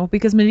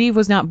 because Medivh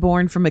was not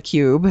born from a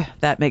cube.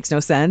 That makes no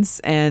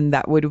sense. And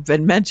that would have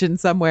been mentioned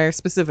somewhere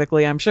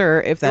specifically, I'm sure,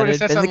 if that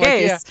had been the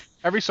case. Yeah,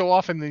 every so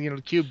often,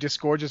 the cube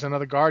disgorges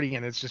another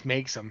Guardian. It just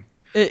makes them.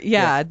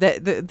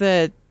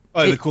 The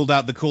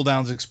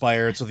cooldowns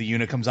expired, so the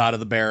unit comes out of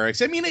the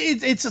barracks. I mean,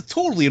 it's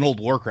totally an old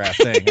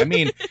Warcraft thing. I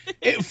mean,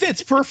 it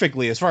fits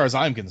perfectly as far as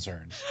I'm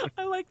concerned.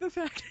 I like the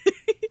fact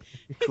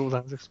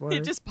cooldowns expired.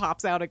 It just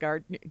pops out a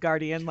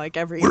Guardian like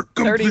every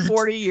 30,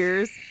 40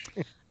 years.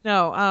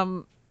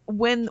 No,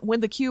 when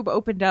the cube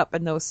opened up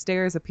and those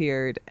stairs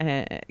appeared,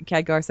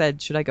 Khadgar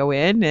said, "Should I go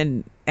in?"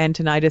 And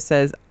Antonidas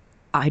says,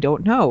 I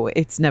don't know.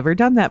 It's never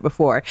done that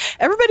before.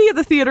 Everybody at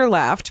the theater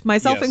laughed,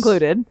 myself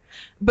included.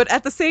 But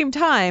at the same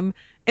time,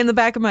 in the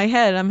back of my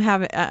head, I'm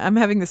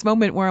having this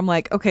moment where I'm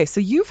like, okay,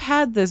 so you've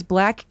had this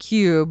black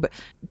cube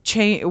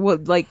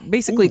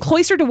basically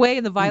cloistered away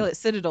in the Violet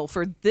Citadel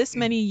for this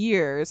many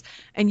years,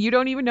 and you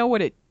don't even know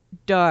what it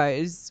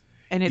does.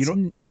 And it's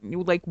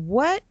like,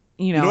 what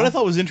you know. You know what I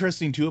thought was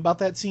interesting too about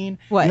that scene?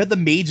 What? You had the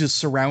mages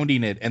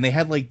surrounding it, and they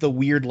had like the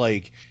weird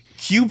like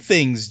cube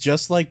things,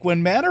 just like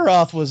when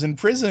Manaroth was in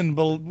prison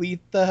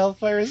beneath the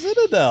Hellfire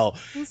Citadel.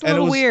 It's a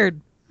little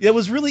weird. It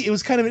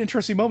was kind of an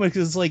interesting moment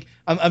because it's like,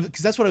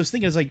 because that's what I was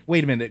thinking. Is like,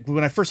 wait a minute.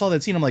 When I first saw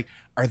that scene, I'm like,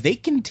 are they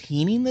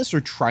containing this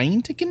or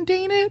trying to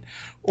contain it,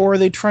 or are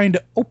they trying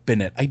to open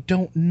it? I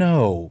don't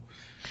know.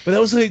 But that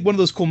was like one of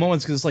those cool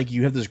moments because it's like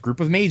you have this group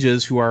of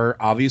mages who are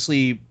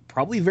obviously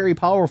probably very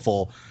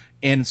powerful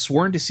and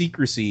sworn to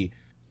secrecy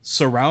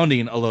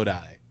surrounding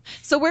Elodie.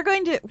 So we're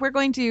going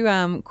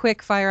to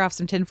quick fire off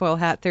some tinfoil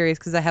hat theories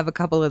because I have a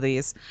couple of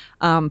these.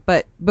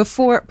 But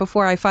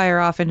before I fire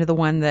off into the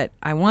one that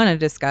I want to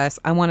discuss,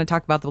 I want to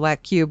talk about the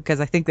Black Cube because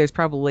I think there's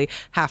probably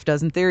half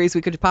dozen theories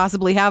we could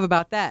possibly have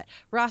about that.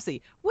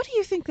 Rossi, what do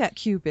you think that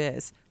cube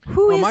is?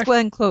 Who is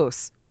Glenn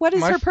Close? What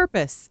is her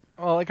purpose?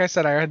 Well, like I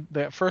said, I had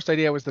the first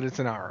idea was that it's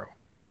an arrow.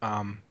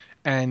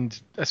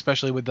 And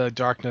especially with the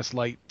darkness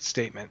light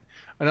statement.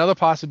 Another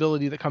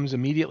possibility that comes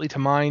immediately to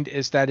mind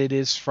is that it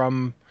is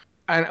from...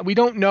 And we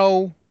don't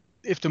know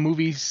if the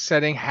movie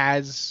setting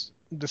has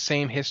the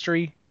same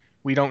history.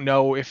 We don't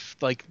know if,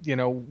 like, you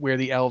know, where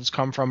the elves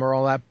come from or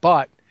all that.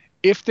 But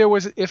if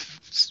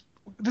this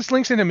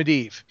links into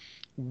Medivh,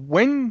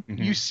 when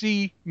you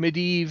see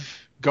Medivh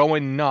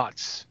going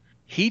nuts,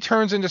 he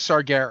turns into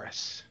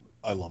Sargeras.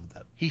 I love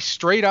that. He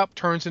straight up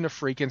turns into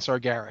freaking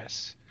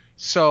Sargeras.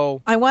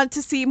 So I want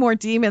to see more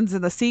demons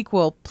in the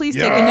sequel. Please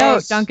take a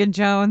note, Duncan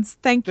Jones.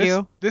 Thank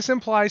you. This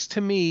implies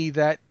to me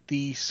that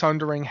the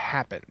Sundering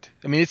happened.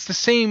 I mean, it's the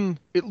same.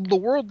 The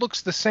world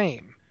looks the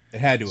same.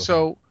 It had to have.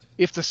 So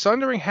if the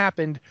Sundering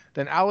happened,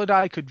 then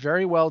Elodie could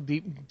very well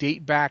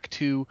date back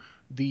to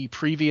the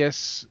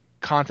previous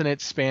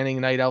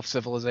continent-spanning Night Elf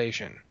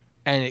civilization.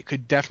 And it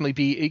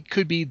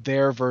could be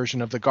their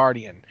version of the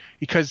Guardian.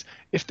 Because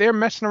if they're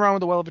messing around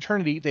with the Well of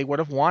Eternity, they would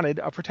have wanted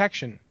a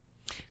protection.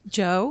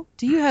 Joe,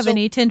 do you have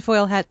any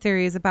tinfoil hat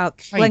theories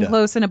about Glenn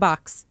Close in a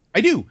box?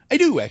 I do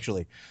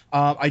actually.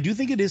 I do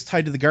think it is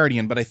tied to the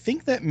Guardian, but I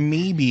think that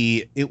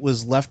maybe it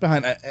was left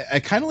behind. I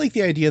kind of like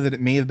the idea that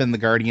it may have been the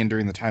Guardian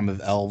during the time of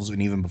elves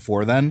and even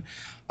before then.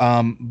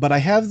 But I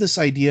have this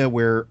idea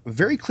where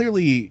very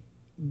clearly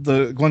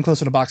the Glenn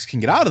Close in a box can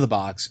get out of the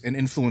box and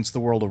influence the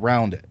world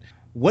around it.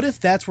 What if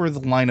that's where the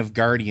line of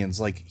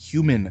guardians, like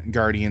human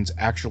guardians,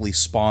 actually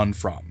spawned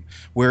from?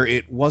 Where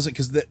it wasn't,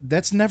 because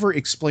that's never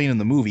explained in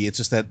the movie. It's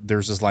just that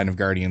there's this line of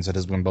guardians that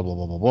has been blah, blah,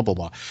 blah, blah, blah, blah,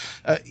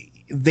 blah.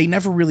 They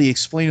never really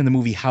explain in the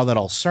movie how that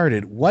all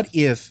started. What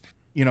if,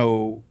 you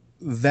know,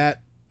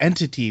 that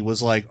entity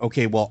was like,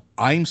 okay, well,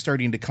 I'm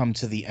starting to come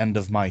to the end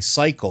of my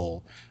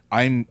cycle.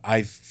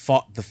 I've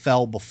fought the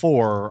Fel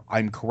before.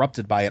 I'm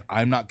corrupted by it.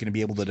 I'm not going to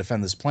be able to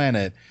defend this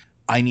planet.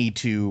 I need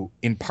to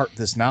impart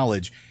this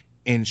knowledge.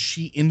 And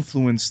she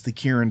influenced the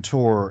Kirin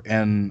Tor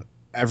and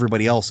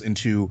everybody else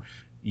into,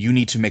 you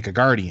need to make a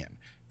guardian,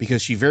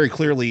 because she very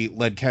clearly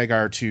led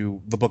Khadgar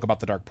to the book about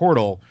the Dark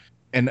Portal.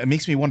 And it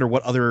makes me wonder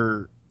what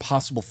other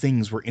possible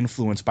things were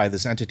influenced by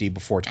this entity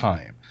before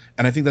time.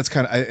 And I think that's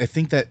I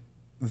think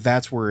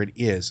that's where it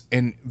is.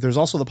 And there's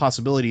also the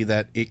possibility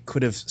that it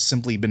could have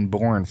simply been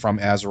born from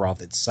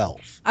Azeroth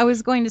itself. I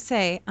was going to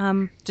say,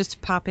 just to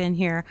pop in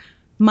here,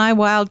 my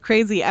wild,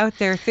 crazy, out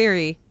there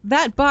theory,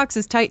 that box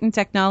is Titan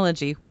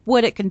technology.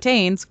 What it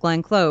contains,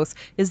 Glenn Close,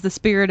 is the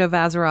spirit of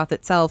Azeroth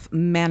itself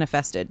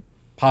manifested.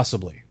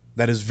 Possibly.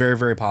 That is very,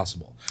 very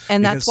possible.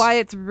 And that's why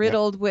it's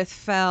riddled with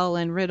Fel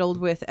and riddled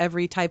with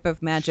every type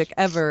of magic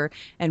ever,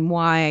 and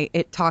why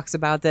it talks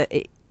about that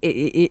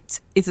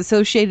it's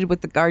associated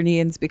with the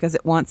Guardians because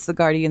it wants the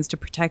Guardians to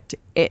protect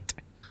it.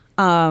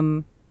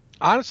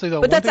 Honestly,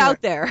 though, but that's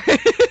out there.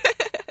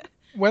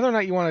 Whether or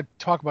not you want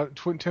to talk about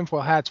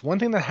tinfoil hats, one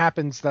thing that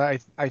happens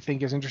that I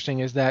think is interesting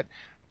is that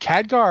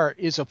Khadgar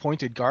is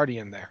appointed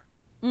guardian there.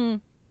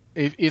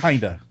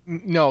 Kinda.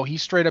 No, he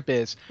straight up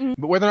is.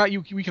 But whether or not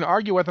we can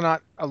argue whether or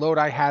not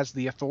Elodie has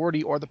the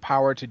authority or the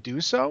power to do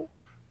so.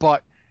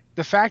 But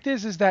the fact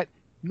is that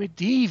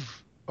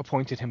Medivh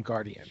appointed him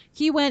guardian.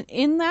 He went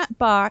in that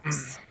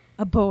box,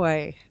 a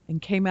boy,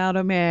 and came out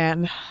a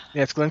man.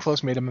 Yes, Glenn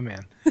Close made him a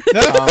man.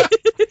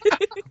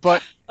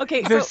 But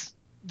okay, there's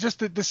just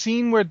the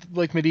scene where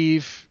like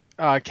Medivh,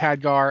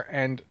 Khadgar,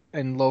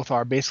 and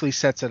Lothar basically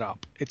sets it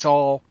up.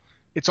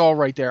 It's all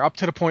right there, up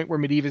to the point where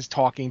Medivh is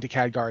talking to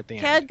Khadgar at the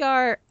end.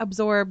 Khadgar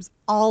absorbs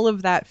all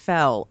of that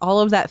Fel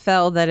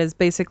that has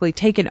basically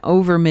taken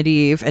over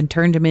Medivh and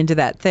turned him into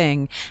that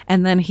thing,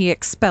 and then he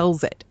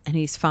expels it, and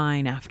he's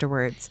fine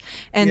afterwards.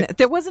 And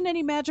there wasn't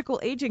any magical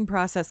aging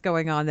process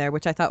going on there,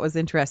 which I thought was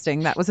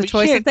interesting. That was a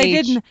choice that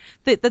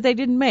they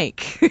didn't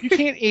make. You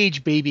can't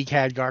age baby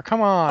Khadgar.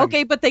 Come on.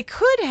 Okay, but they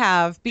could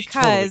have,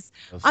 because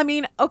I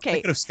mean, okay,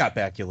 they could have Scott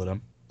Bakula'd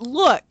him.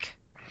 Look,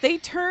 they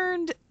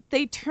turned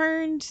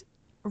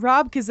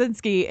Rob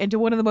Kaczynski into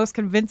one of the most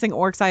convincing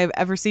orcs I have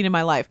ever seen in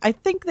my life. I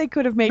think they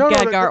could have made No,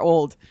 Khadgar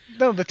old.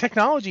 No, the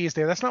technology is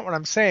there. That's not what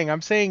I'm saying.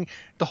 I'm saying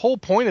the whole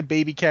point of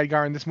Baby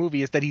Khadgar in this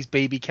movie is that he's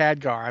Baby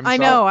Khadgar. I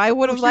know. I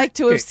would have liked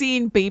to have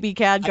seen Baby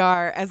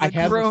Khadgar as a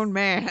grown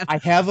man. I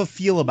have a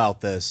feel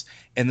about this,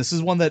 and this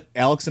is one that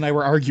Alex and I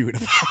were arguing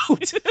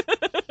about.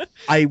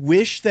 I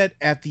wish that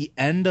at the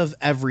end of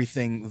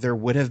everything, there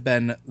would have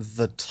been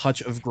the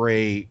touch of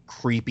gray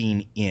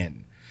creeping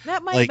in.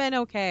 That might have been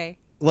okay.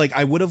 Like,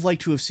 I would have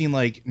liked to have seen,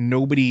 like,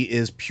 nobody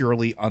is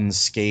purely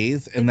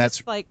unscathed, and that's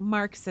just, like,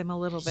 marks him a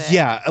little bit.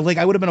 Yeah, like,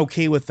 I would have been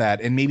okay with that,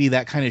 and maybe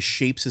that kind of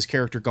shapes his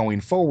character going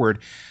forward,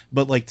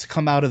 but, like, to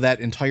come out of that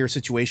entire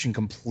situation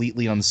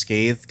completely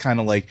unscathed kind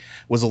of, like,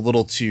 was a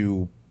little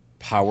too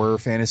power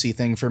fantasy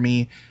thing for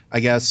me, I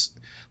guess.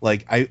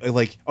 Like,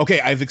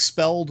 I've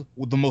expelled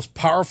the most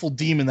powerful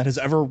demon that has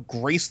ever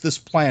graced this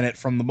planet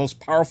from the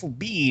most powerful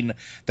being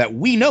that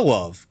we know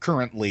of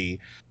currently,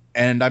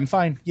 and I'm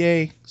fine.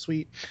 Yay,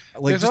 sweet.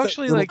 Like, there's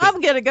actually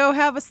I'm gonna go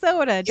have a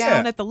soda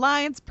down at the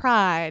Lion's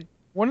Pride.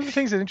 One of the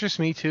things that interests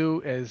me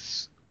too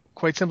is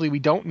quite simply we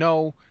don't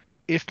know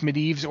if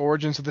Medivh's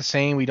origins are the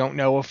same. We don't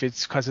know if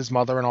it's because his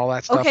mother and all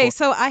that stuff. Okay,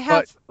 so I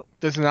have.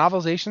 Does the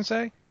novelization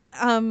say?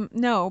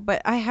 No,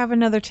 but I have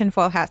another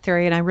tinfoil hat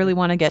theory, and I really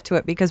want to get to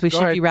it because we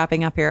should be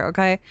wrapping up here.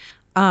 Okay.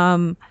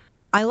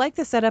 I like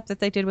the setup that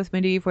they did with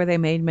Medivh, where they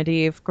made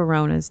Medivh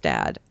Garona's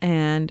dad,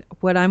 and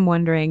what I'm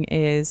wondering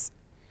is,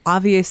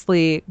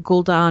 obviously,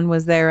 Gul'dan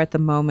was there at the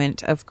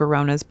moment of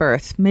Garona's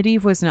birth.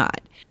 Medivh was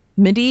not.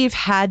 Medivh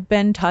had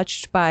been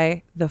touched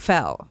by the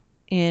Fel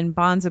in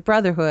Bonds of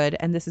Brotherhood,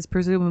 and this is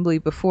presumably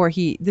before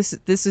this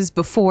is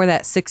before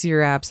that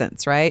 6-year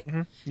absence, right?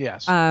 Mm-hmm.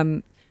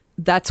 Yes.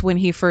 That's when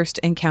he first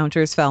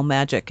encounters Fel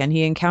magic, and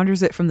he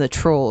encounters it from the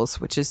trolls,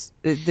 which is,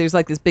 there's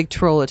like this big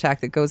troll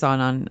attack that goes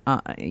on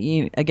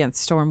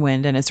against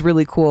Stormwind, and it's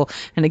really cool.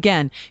 And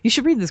again, you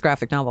should read this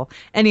graphic novel.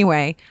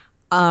 Anyway,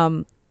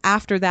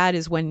 after that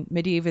is when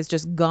Medivh is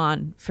just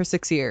gone for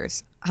 6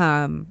 years,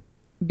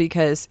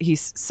 because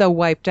he's so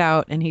wiped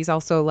out, and he's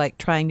also like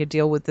trying to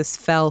deal with this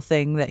Fel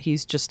thing that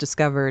he's just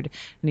discovered,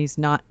 and he's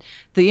not.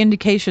 The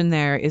indication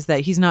there is that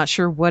he's not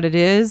sure what it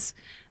is,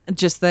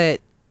 just that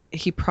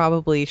he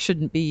probably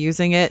shouldn't be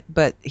using it,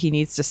 but he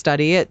needs to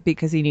study it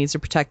because he needs to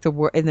protect the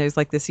world. And there's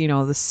like this,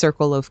 this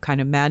circle of kind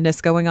of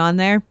madness going on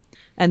there.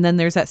 And then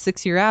there's that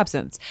 6-year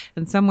absence,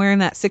 and somewhere in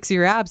that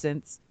 6-year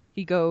absence,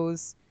 he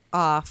goes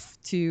off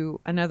to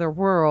another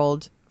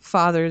world,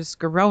 fathers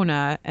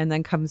Garona, and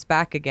then comes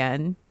back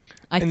again.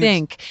 I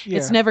think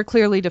it's never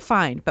clearly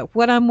defined. But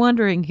what I'm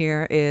wondering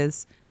here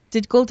is,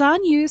 did Gul'dan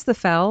use the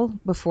Fel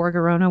before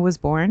Garona was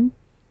born?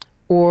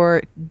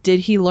 Or did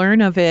he learn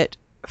of it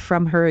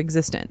from her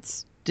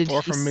existence? Did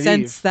he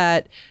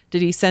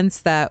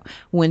sense that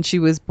when she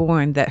was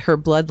born that her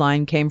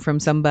bloodline came from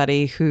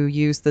somebody who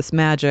used this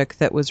magic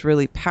that was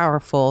really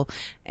powerful?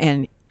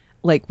 And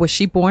like, was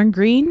she born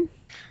green?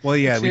 Well,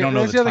 yeah, we don't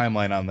know the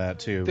timeline on that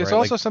too. There's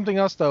also something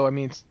else though. I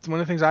mean, one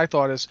of the things I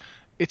thought is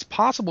it's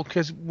possible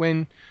because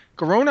when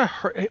Garona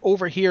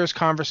overhears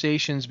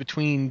conversations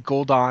between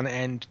Gul'dan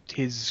and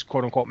his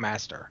quote-unquote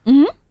master,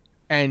 mm-hmm.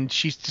 and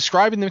she's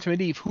describing them to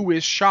Medivh, who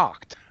is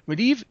shocked.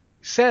 Medivh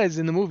says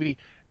in the movie,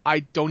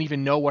 I don't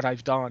even know what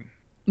I've done.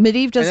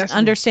 Medivh doesn't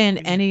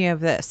understand any of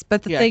this.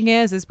 But the thing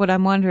is what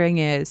I'm wondering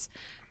is,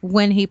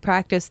 when he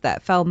practiced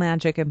that Fel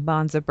magic in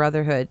Bonds of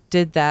Brotherhood,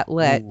 did that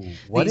let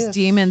these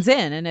demons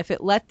in? And if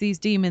it let these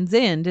demons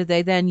in, did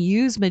they then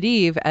use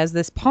Medivh as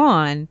this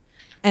pawn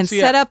and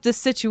set up this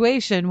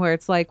situation where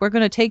it's like, we're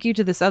going to take you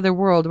to this other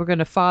world, we're going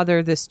to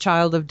father this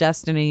child of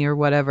destiny or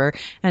whatever,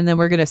 and then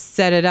we're going to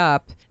set it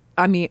up.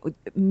 I mean,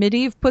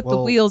 Medivh put the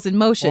wheels in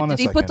motion. Did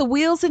he put the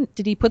wheels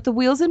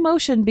in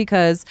motion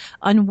because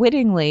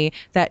unwittingly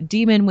that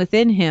demon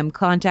within him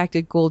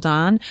contacted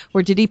Gul'dan,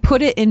 or did he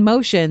put it in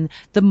motion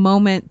the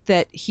moment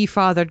that he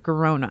fathered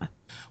Garona?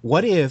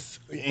 What if,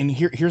 and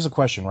here's a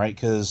question, right?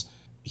 Because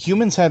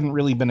humans hadn't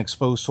really been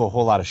exposed to a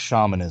whole lot of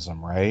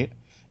shamanism, right?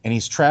 And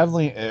he's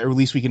traveling, or at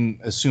least we can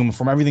assume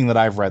from everything that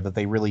I've read that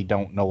they really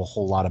don't know a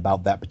whole lot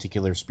about that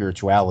particular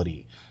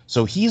spirituality.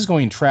 So he's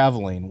going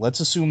traveling. Let's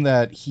assume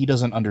that he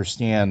doesn't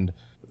understand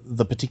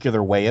the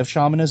particular way of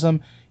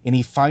shamanism, and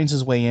he finds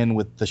his way in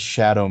with the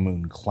Shadow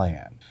Moon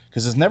clan.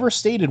 Because it's never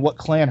stated what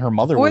clan her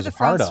mother was a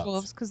part of. Or the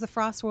Frostwolves, because the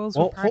Frostwolves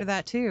were part of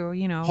that too,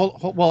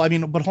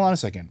 But hold on a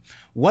second.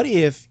 What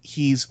if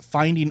he's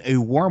finding a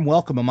warm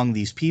welcome among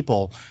these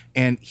people,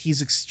 and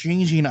he's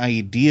exchanging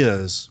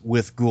ideas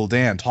with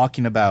Gul'dan,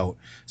 talking about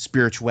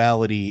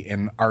spirituality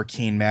and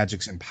arcane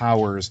magics and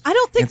powers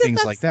and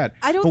things like that?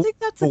 I don't think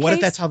that's the case. But what if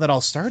that's how that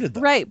all started,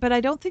 though? Right, but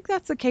I don't think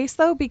that's the case,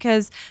 though,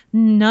 because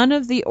none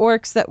of the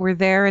orcs that were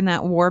there in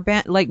that war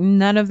band, like,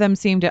 none of them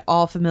seemed at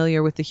all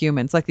familiar with the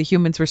humans. Like, the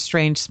humans were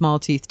strange small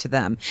teeth to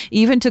them.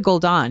 Even to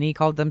Gul'dan, he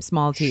called them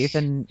small teeth,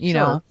 and, in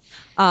the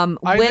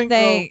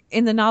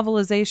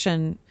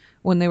novelization,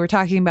 when they were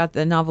talking about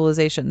the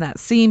novelization, that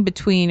scene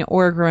between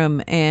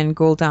Orgrim and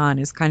Gul'dan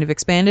is kind of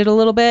expanded a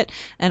little bit,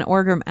 and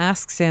Orgrim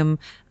asks him,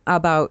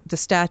 about the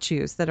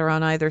statues that are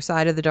on either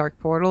side of the dark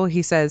portal,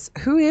 he says,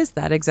 "Who is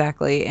that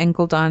exactly?" And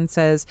Gul'dan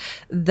says,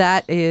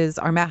 "That is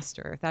our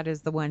master. That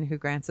is the one who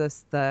grants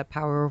us the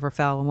power over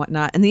Fel and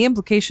whatnot." And the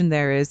implication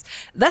there is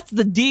that's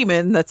the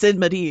demon that's in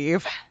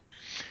Medivh.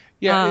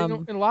 Yeah,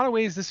 in a lot of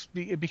ways,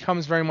 it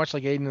becomes very much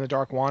like Aiden the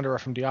Dark Wanderer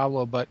from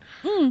Diablo. But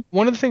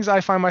one of the things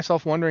I find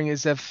myself wondering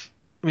is if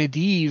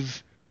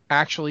Medivh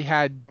actually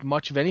had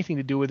much of anything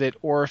to do with it,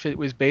 or if it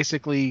was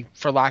basically,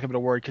 for lack of a better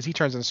word, because he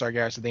turns into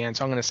Sargeras at the end,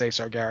 so I'm going to say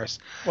Sargeras.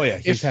 Well,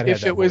 yeah,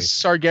 if it was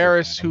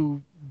Sargeras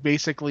who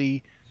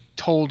basically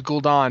told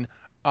Gul'dan,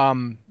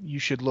 you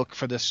should look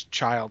for this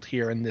child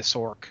here in this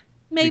orc.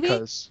 Maybe.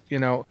 Because,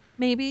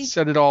 maybe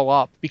set it all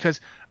up. Because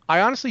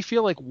I honestly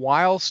feel like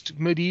whilst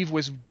Medivh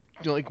was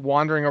like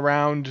wandering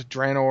around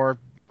Draenor,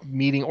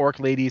 meeting orc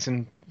ladies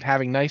and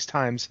having nice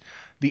times,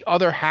 the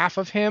other half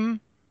of him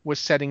was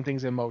setting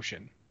things in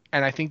motion.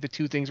 And I think the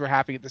two things were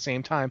happening at the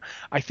same time.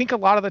 I think a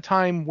lot of the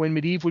time when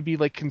Medivh would be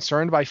like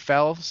concerned by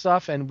Fel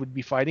stuff and would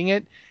be fighting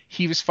it,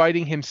 he was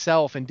fighting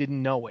himself and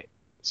didn't know it.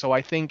 So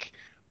I think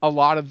a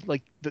lot of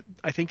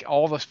I think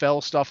all the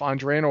Fel stuff on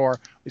Draenor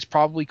is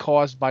probably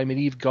caused by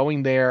Medivh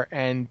going there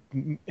and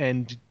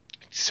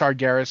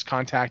Sargeras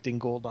contacting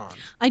Gul'dan.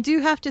 I do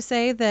have to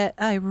say that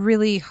I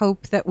really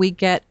hope that we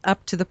get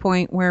up to the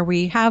point where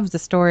we have the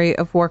story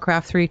of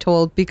Warcraft 3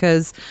 told,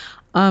 because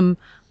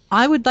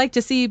I would like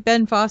to see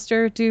Ben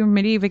Foster do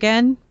Medivh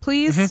again,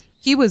 please. Mm-hmm.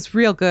 He was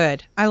real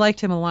good. I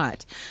liked him a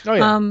lot. Oh,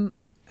 yeah.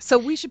 So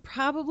we should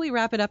probably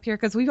wrap it up here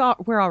because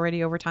we're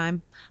already over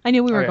time. I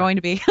knew we were going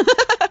to be.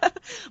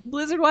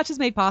 Blizzard Watch is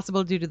made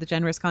possible due to the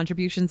generous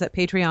contributions at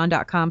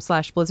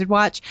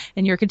patreon.com/BlizzardWatch,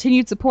 and your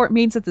continued support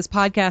means that this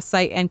podcast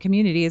site and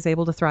community is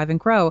able to thrive and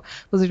grow.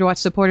 Blizzard Watch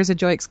supporters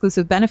enjoy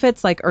exclusive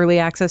benefits like early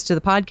access to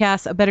the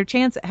podcast, a better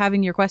chance at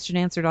having your question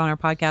answered on our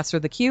podcast or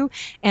the queue,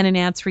 and an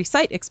ads-free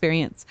site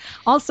experience.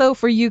 Also,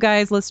 for you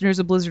guys, listeners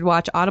of Blizzard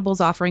Watch,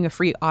 Audible's offering a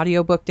free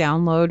audiobook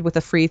download with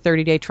a free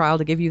 30-day trial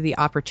to give you the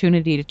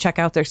opportunity to check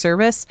out their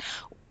service.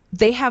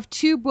 They have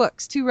two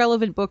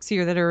relevant books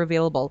here that are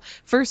available.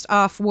 First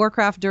off,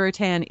 Warcraft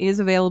Duratan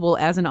is available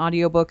as an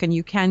audiobook, and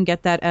you can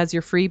get that as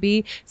your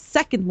freebie.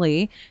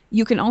 Secondly,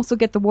 you can also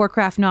get the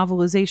Warcraft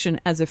novelization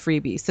as a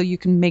freebie, so you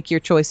can make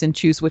your choice and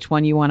choose which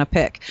one you want to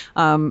pick.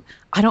 I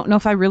don't know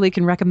if I really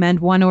can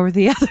recommend one over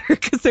the other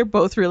because they're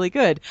both really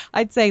good.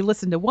 I'd say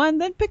listen to one,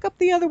 then pick up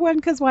the other one,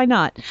 because why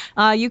not?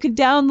 You can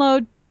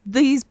download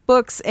these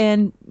books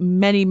and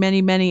many,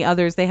 many, many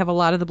others. They have a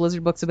lot of the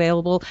Blizzard books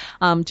available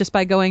just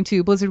by going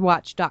to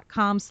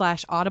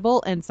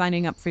blizzardwatch.com/audible and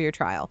signing up for your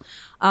trial.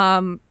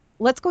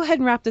 Let's go ahead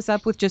and wrap this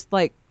up with just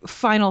like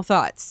final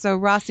thoughts. So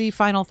Rossi,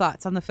 final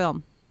thoughts on the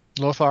film.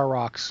 Lothar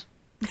rocks.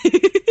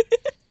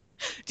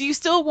 Do you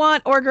still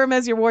want Orgrim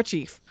as your war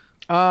chief?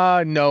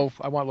 No,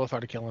 I want Lothar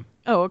to kill him.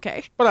 Oh,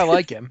 okay. But I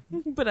like him.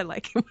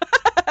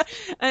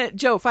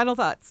 Joe, final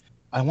thoughts.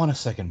 I want a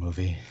second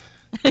movie.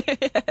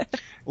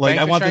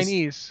 I want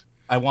Chinese.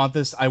 I want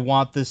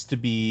this to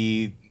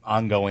be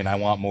ongoing. I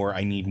want more.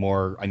 I need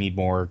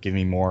more. Give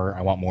me more.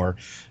 I want more.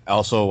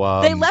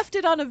 Also, they left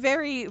it on a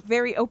very,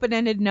 very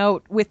open-ended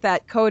note with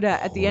that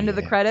coda at the end of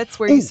the credits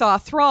where you saw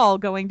Thrall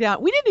going down.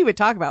 We didn't even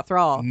talk about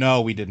Thrall. No,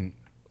 we didn't.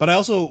 But I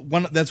also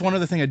that's one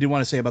other thing I do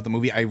want to say about the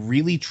movie. I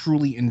really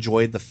truly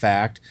enjoyed the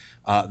fact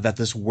that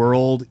this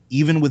world,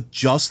 even with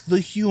just the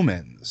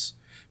humans,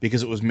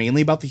 because it was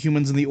mainly about the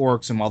humans and the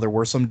orcs, and while there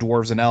were some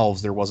dwarves and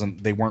elves, they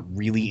weren't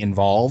really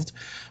involved.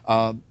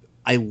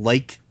 I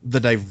like the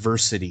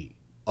diversity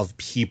of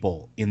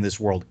people in this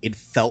world. It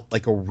felt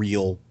like a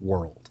real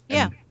world.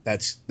 Yeah.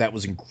 And that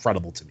was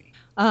incredible to me.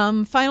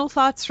 Final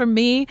thoughts from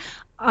me.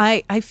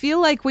 I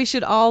feel like we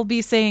should all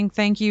be saying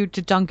thank you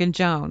to Duncan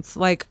Jones,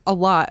 like a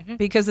lot,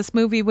 because this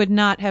movie would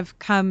not have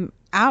come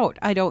out,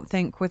 I don't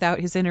think,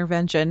 without his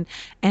intervention.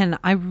 And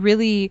I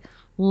really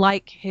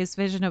like his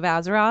vision of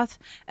Azeroth,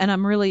 and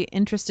I'm really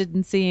interested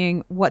in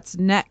seeing what's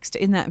next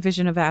in that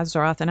vision of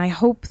Azeroth, and I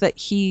hope that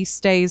he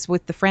stays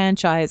with the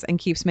franchise and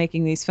keeps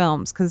making these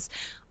films, because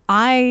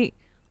I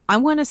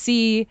want to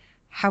see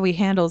how he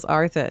handles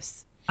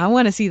Arthas. I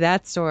want to see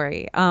that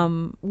story.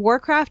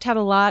 Warcraft had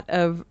a lot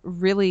of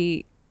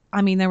really,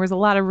 there was a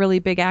lot of really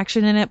big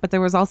action in it, but there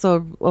was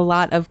also a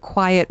lot of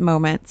quiet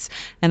moments,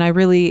 and I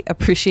really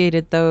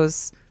appreciated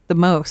those the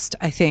most,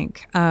 I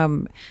think.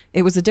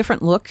 It was a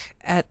different look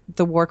at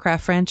the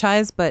Warcraft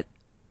franchise, but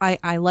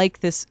I like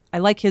this. I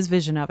like his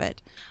vision of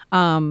it.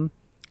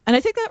 And I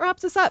think that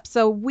wraps us up.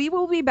 So we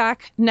will be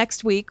back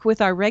next week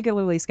with our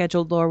regularly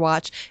scheduled Lore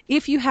Watch.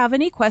 If you have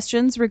any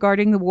questions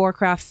regarding the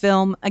Warcraft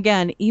film,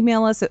 again,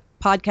 email us at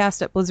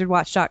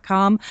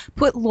podcast@blizzardwatch.com.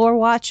 Put Lore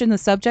Watch in the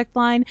subject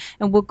line,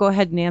 and we'll go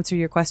ahead and answer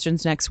your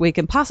questions next week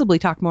and possibly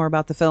talk more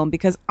about the film,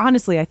 because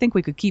honestly, I think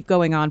we could keep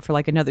going on for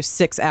like another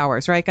 6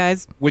 hours, right,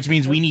 guys? Which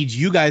means we need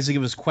you guys to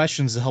give us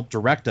questions to help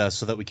direct us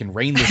so that we can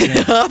rein this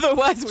in.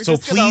 Otherwise, we're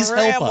just please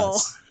gonna help ramble.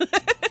 us.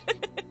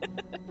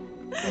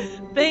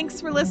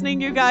 Thanks for listening,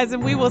 you guys,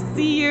 and we will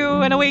see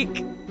you in a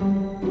week.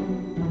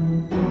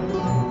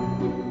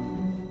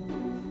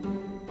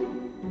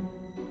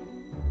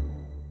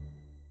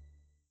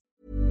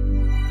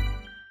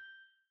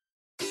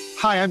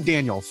 Hi, I'm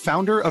Daniel,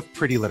 founder of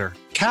Pretty Litter.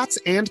 Cats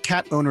and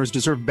cat owners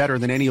deserve better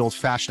than any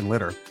old-fashioned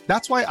litter.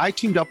 That's why I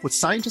teamed up with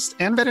scientists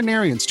and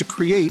veterinarians to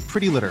create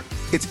Pretty Litter.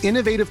 Its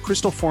innovative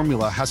crystal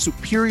formula has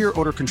superior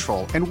odor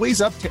control and weighs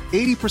up to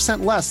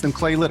 80% less than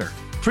clay litter.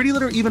 Pretty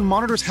Litter even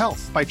monitors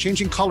health by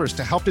changing colors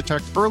to help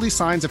detect early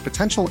signs of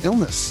potential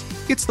illness.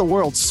 It's the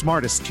world's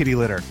smartest kitty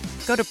litter.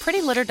 Go to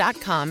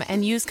prettylitter.com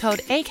and use code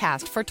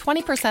ACAST for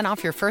 20%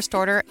 off your first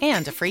order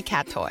and a free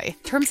cat toy.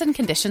 Terms and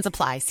conditions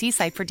apply. See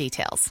site for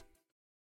details.